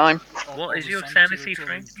if there's time. What is your sanity,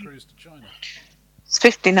 Frankie? It's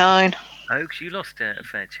 59. Oh, 'cause you lost a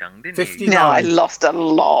fair chunk, didn't 59. you? No, I lost a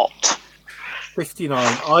lot.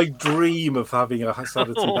 59. I dream of having a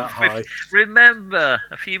sanity that high. Remember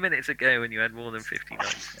a few minutes ago when you had more than 59.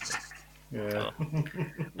 Yeah. Oh.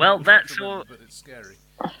 Well, that's all. But it's scary.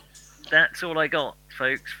 That's all I got,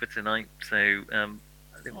 folks, for tonight. So I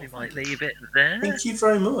think we might leave it there. Thank you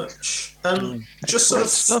very much. Just sort of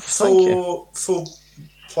Stuff, for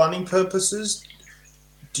planning purposes,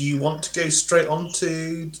 do you want to go straight on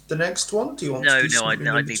to the next one? Do you want to do something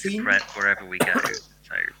I in need to between? prep wherever we go.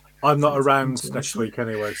 So I'm not around next week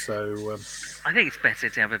anyway, so... I think it's better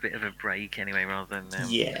to have a bit of a break anyway, rather than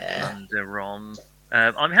Yeah. under on.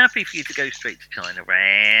 I'm happy for you to go straight to China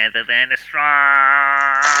rather than Australia.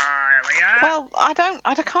 Well, I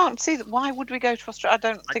can't see that. Why would we go to Australia? I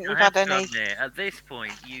don't think we've had any. At this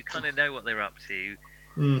point, you kind of know what they're up to.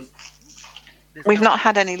 We've not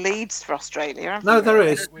had any leads for Australia, have we? No, there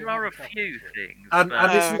is. There are a few things. And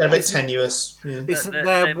isn't They're a bit tenuous. Yeah. Isn't they're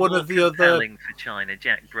there one more of the other... compelling for China,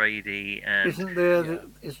 Jack Brady and Isn't there, the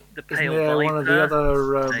isn't Pale there one of the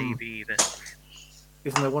Viper, other... maybe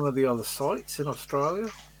Isn't there one of the other sites in Australia?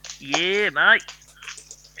 Yeah, mate.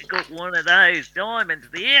 I got one of those diamonds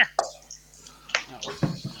there.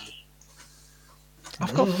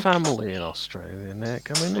 I've got family in Australia, Nick.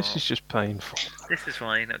 I mean, this is just painful. This is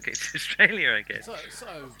why you're not going to Australia, I guess. So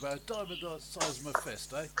diamond the size of my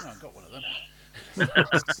fist, eh? No, I've got one of them.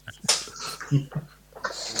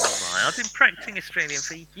 Alright, I've been practicing Australian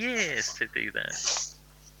for years to do that.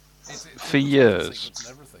 For years.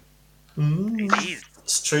 It is.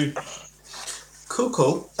 It's true.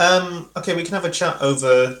 Cool. Okay, we can have a chat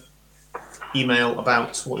over email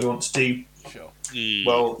about what we want to do. Sure. Yeah.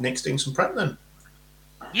 Well, Nick's doing some prep then.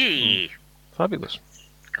 Yeah. Fabulous.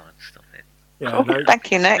 God, stop it. Yeah, Cool. no,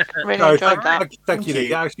 Thank you, Nick. Really no, enjoyed that. thank you, Nick.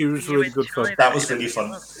 That actually was really good fun. That was really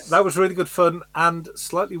fun. That was really good fun and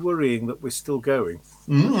slightly worrying that we're still going.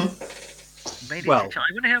 Made it Well- to China.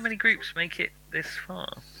 I wonder how many groups make it this far.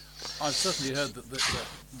 I've certainly heard that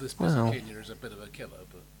this Well. Kenya is a bit of a killer,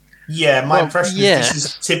 but Yeah, my Well, impression yes. is this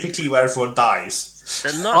is typically where everyone dies.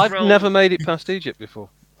 The lot I've roll- never made it past Egypt before.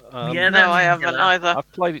 Yeah, No, I haven't either.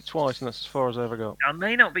 I've played it twice, and that's as far as I ever got. I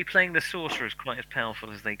may not be playing the sorcerers quite as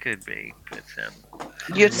powerful as they could be, but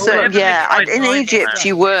You'd Well, say, everybody yeah. tried In mine Egypt, last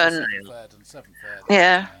you weren't. third and seventh third.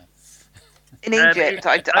 Yeah. In Egypt,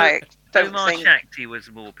 I don't Omar think. Shakti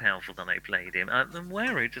was more powerful than I played him. And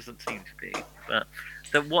Weru doesn't seem to be, but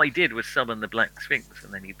what he did was summon the Black Sphinx,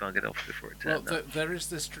 and then he buggered off before it Well, turned up. there is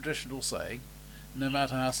this traditional saying: no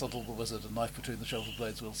matter how subtle the wizard, a knife between the shoulder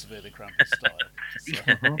blades will severely cramp his style. So,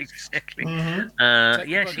 Yeah, exactly. take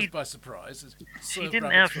Yeah, the she by surprise. It's she served didn't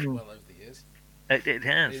rabbits have- very well over the years, it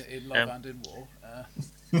has. in love and in war.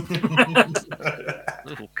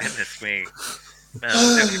 Oh goodness me!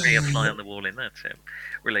 Definitely a fly on the wall in that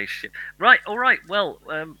relationship. Right, all right. Well,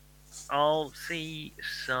 I'll see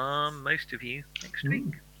most of you next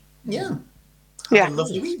week. Yeah. Yeah. Have a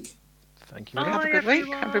lovely week. Thank you. Have a Bye, good week,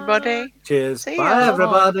 everyone. everybody. Cheers. See Bye, ya.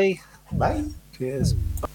 everybody. Bye. Cheers.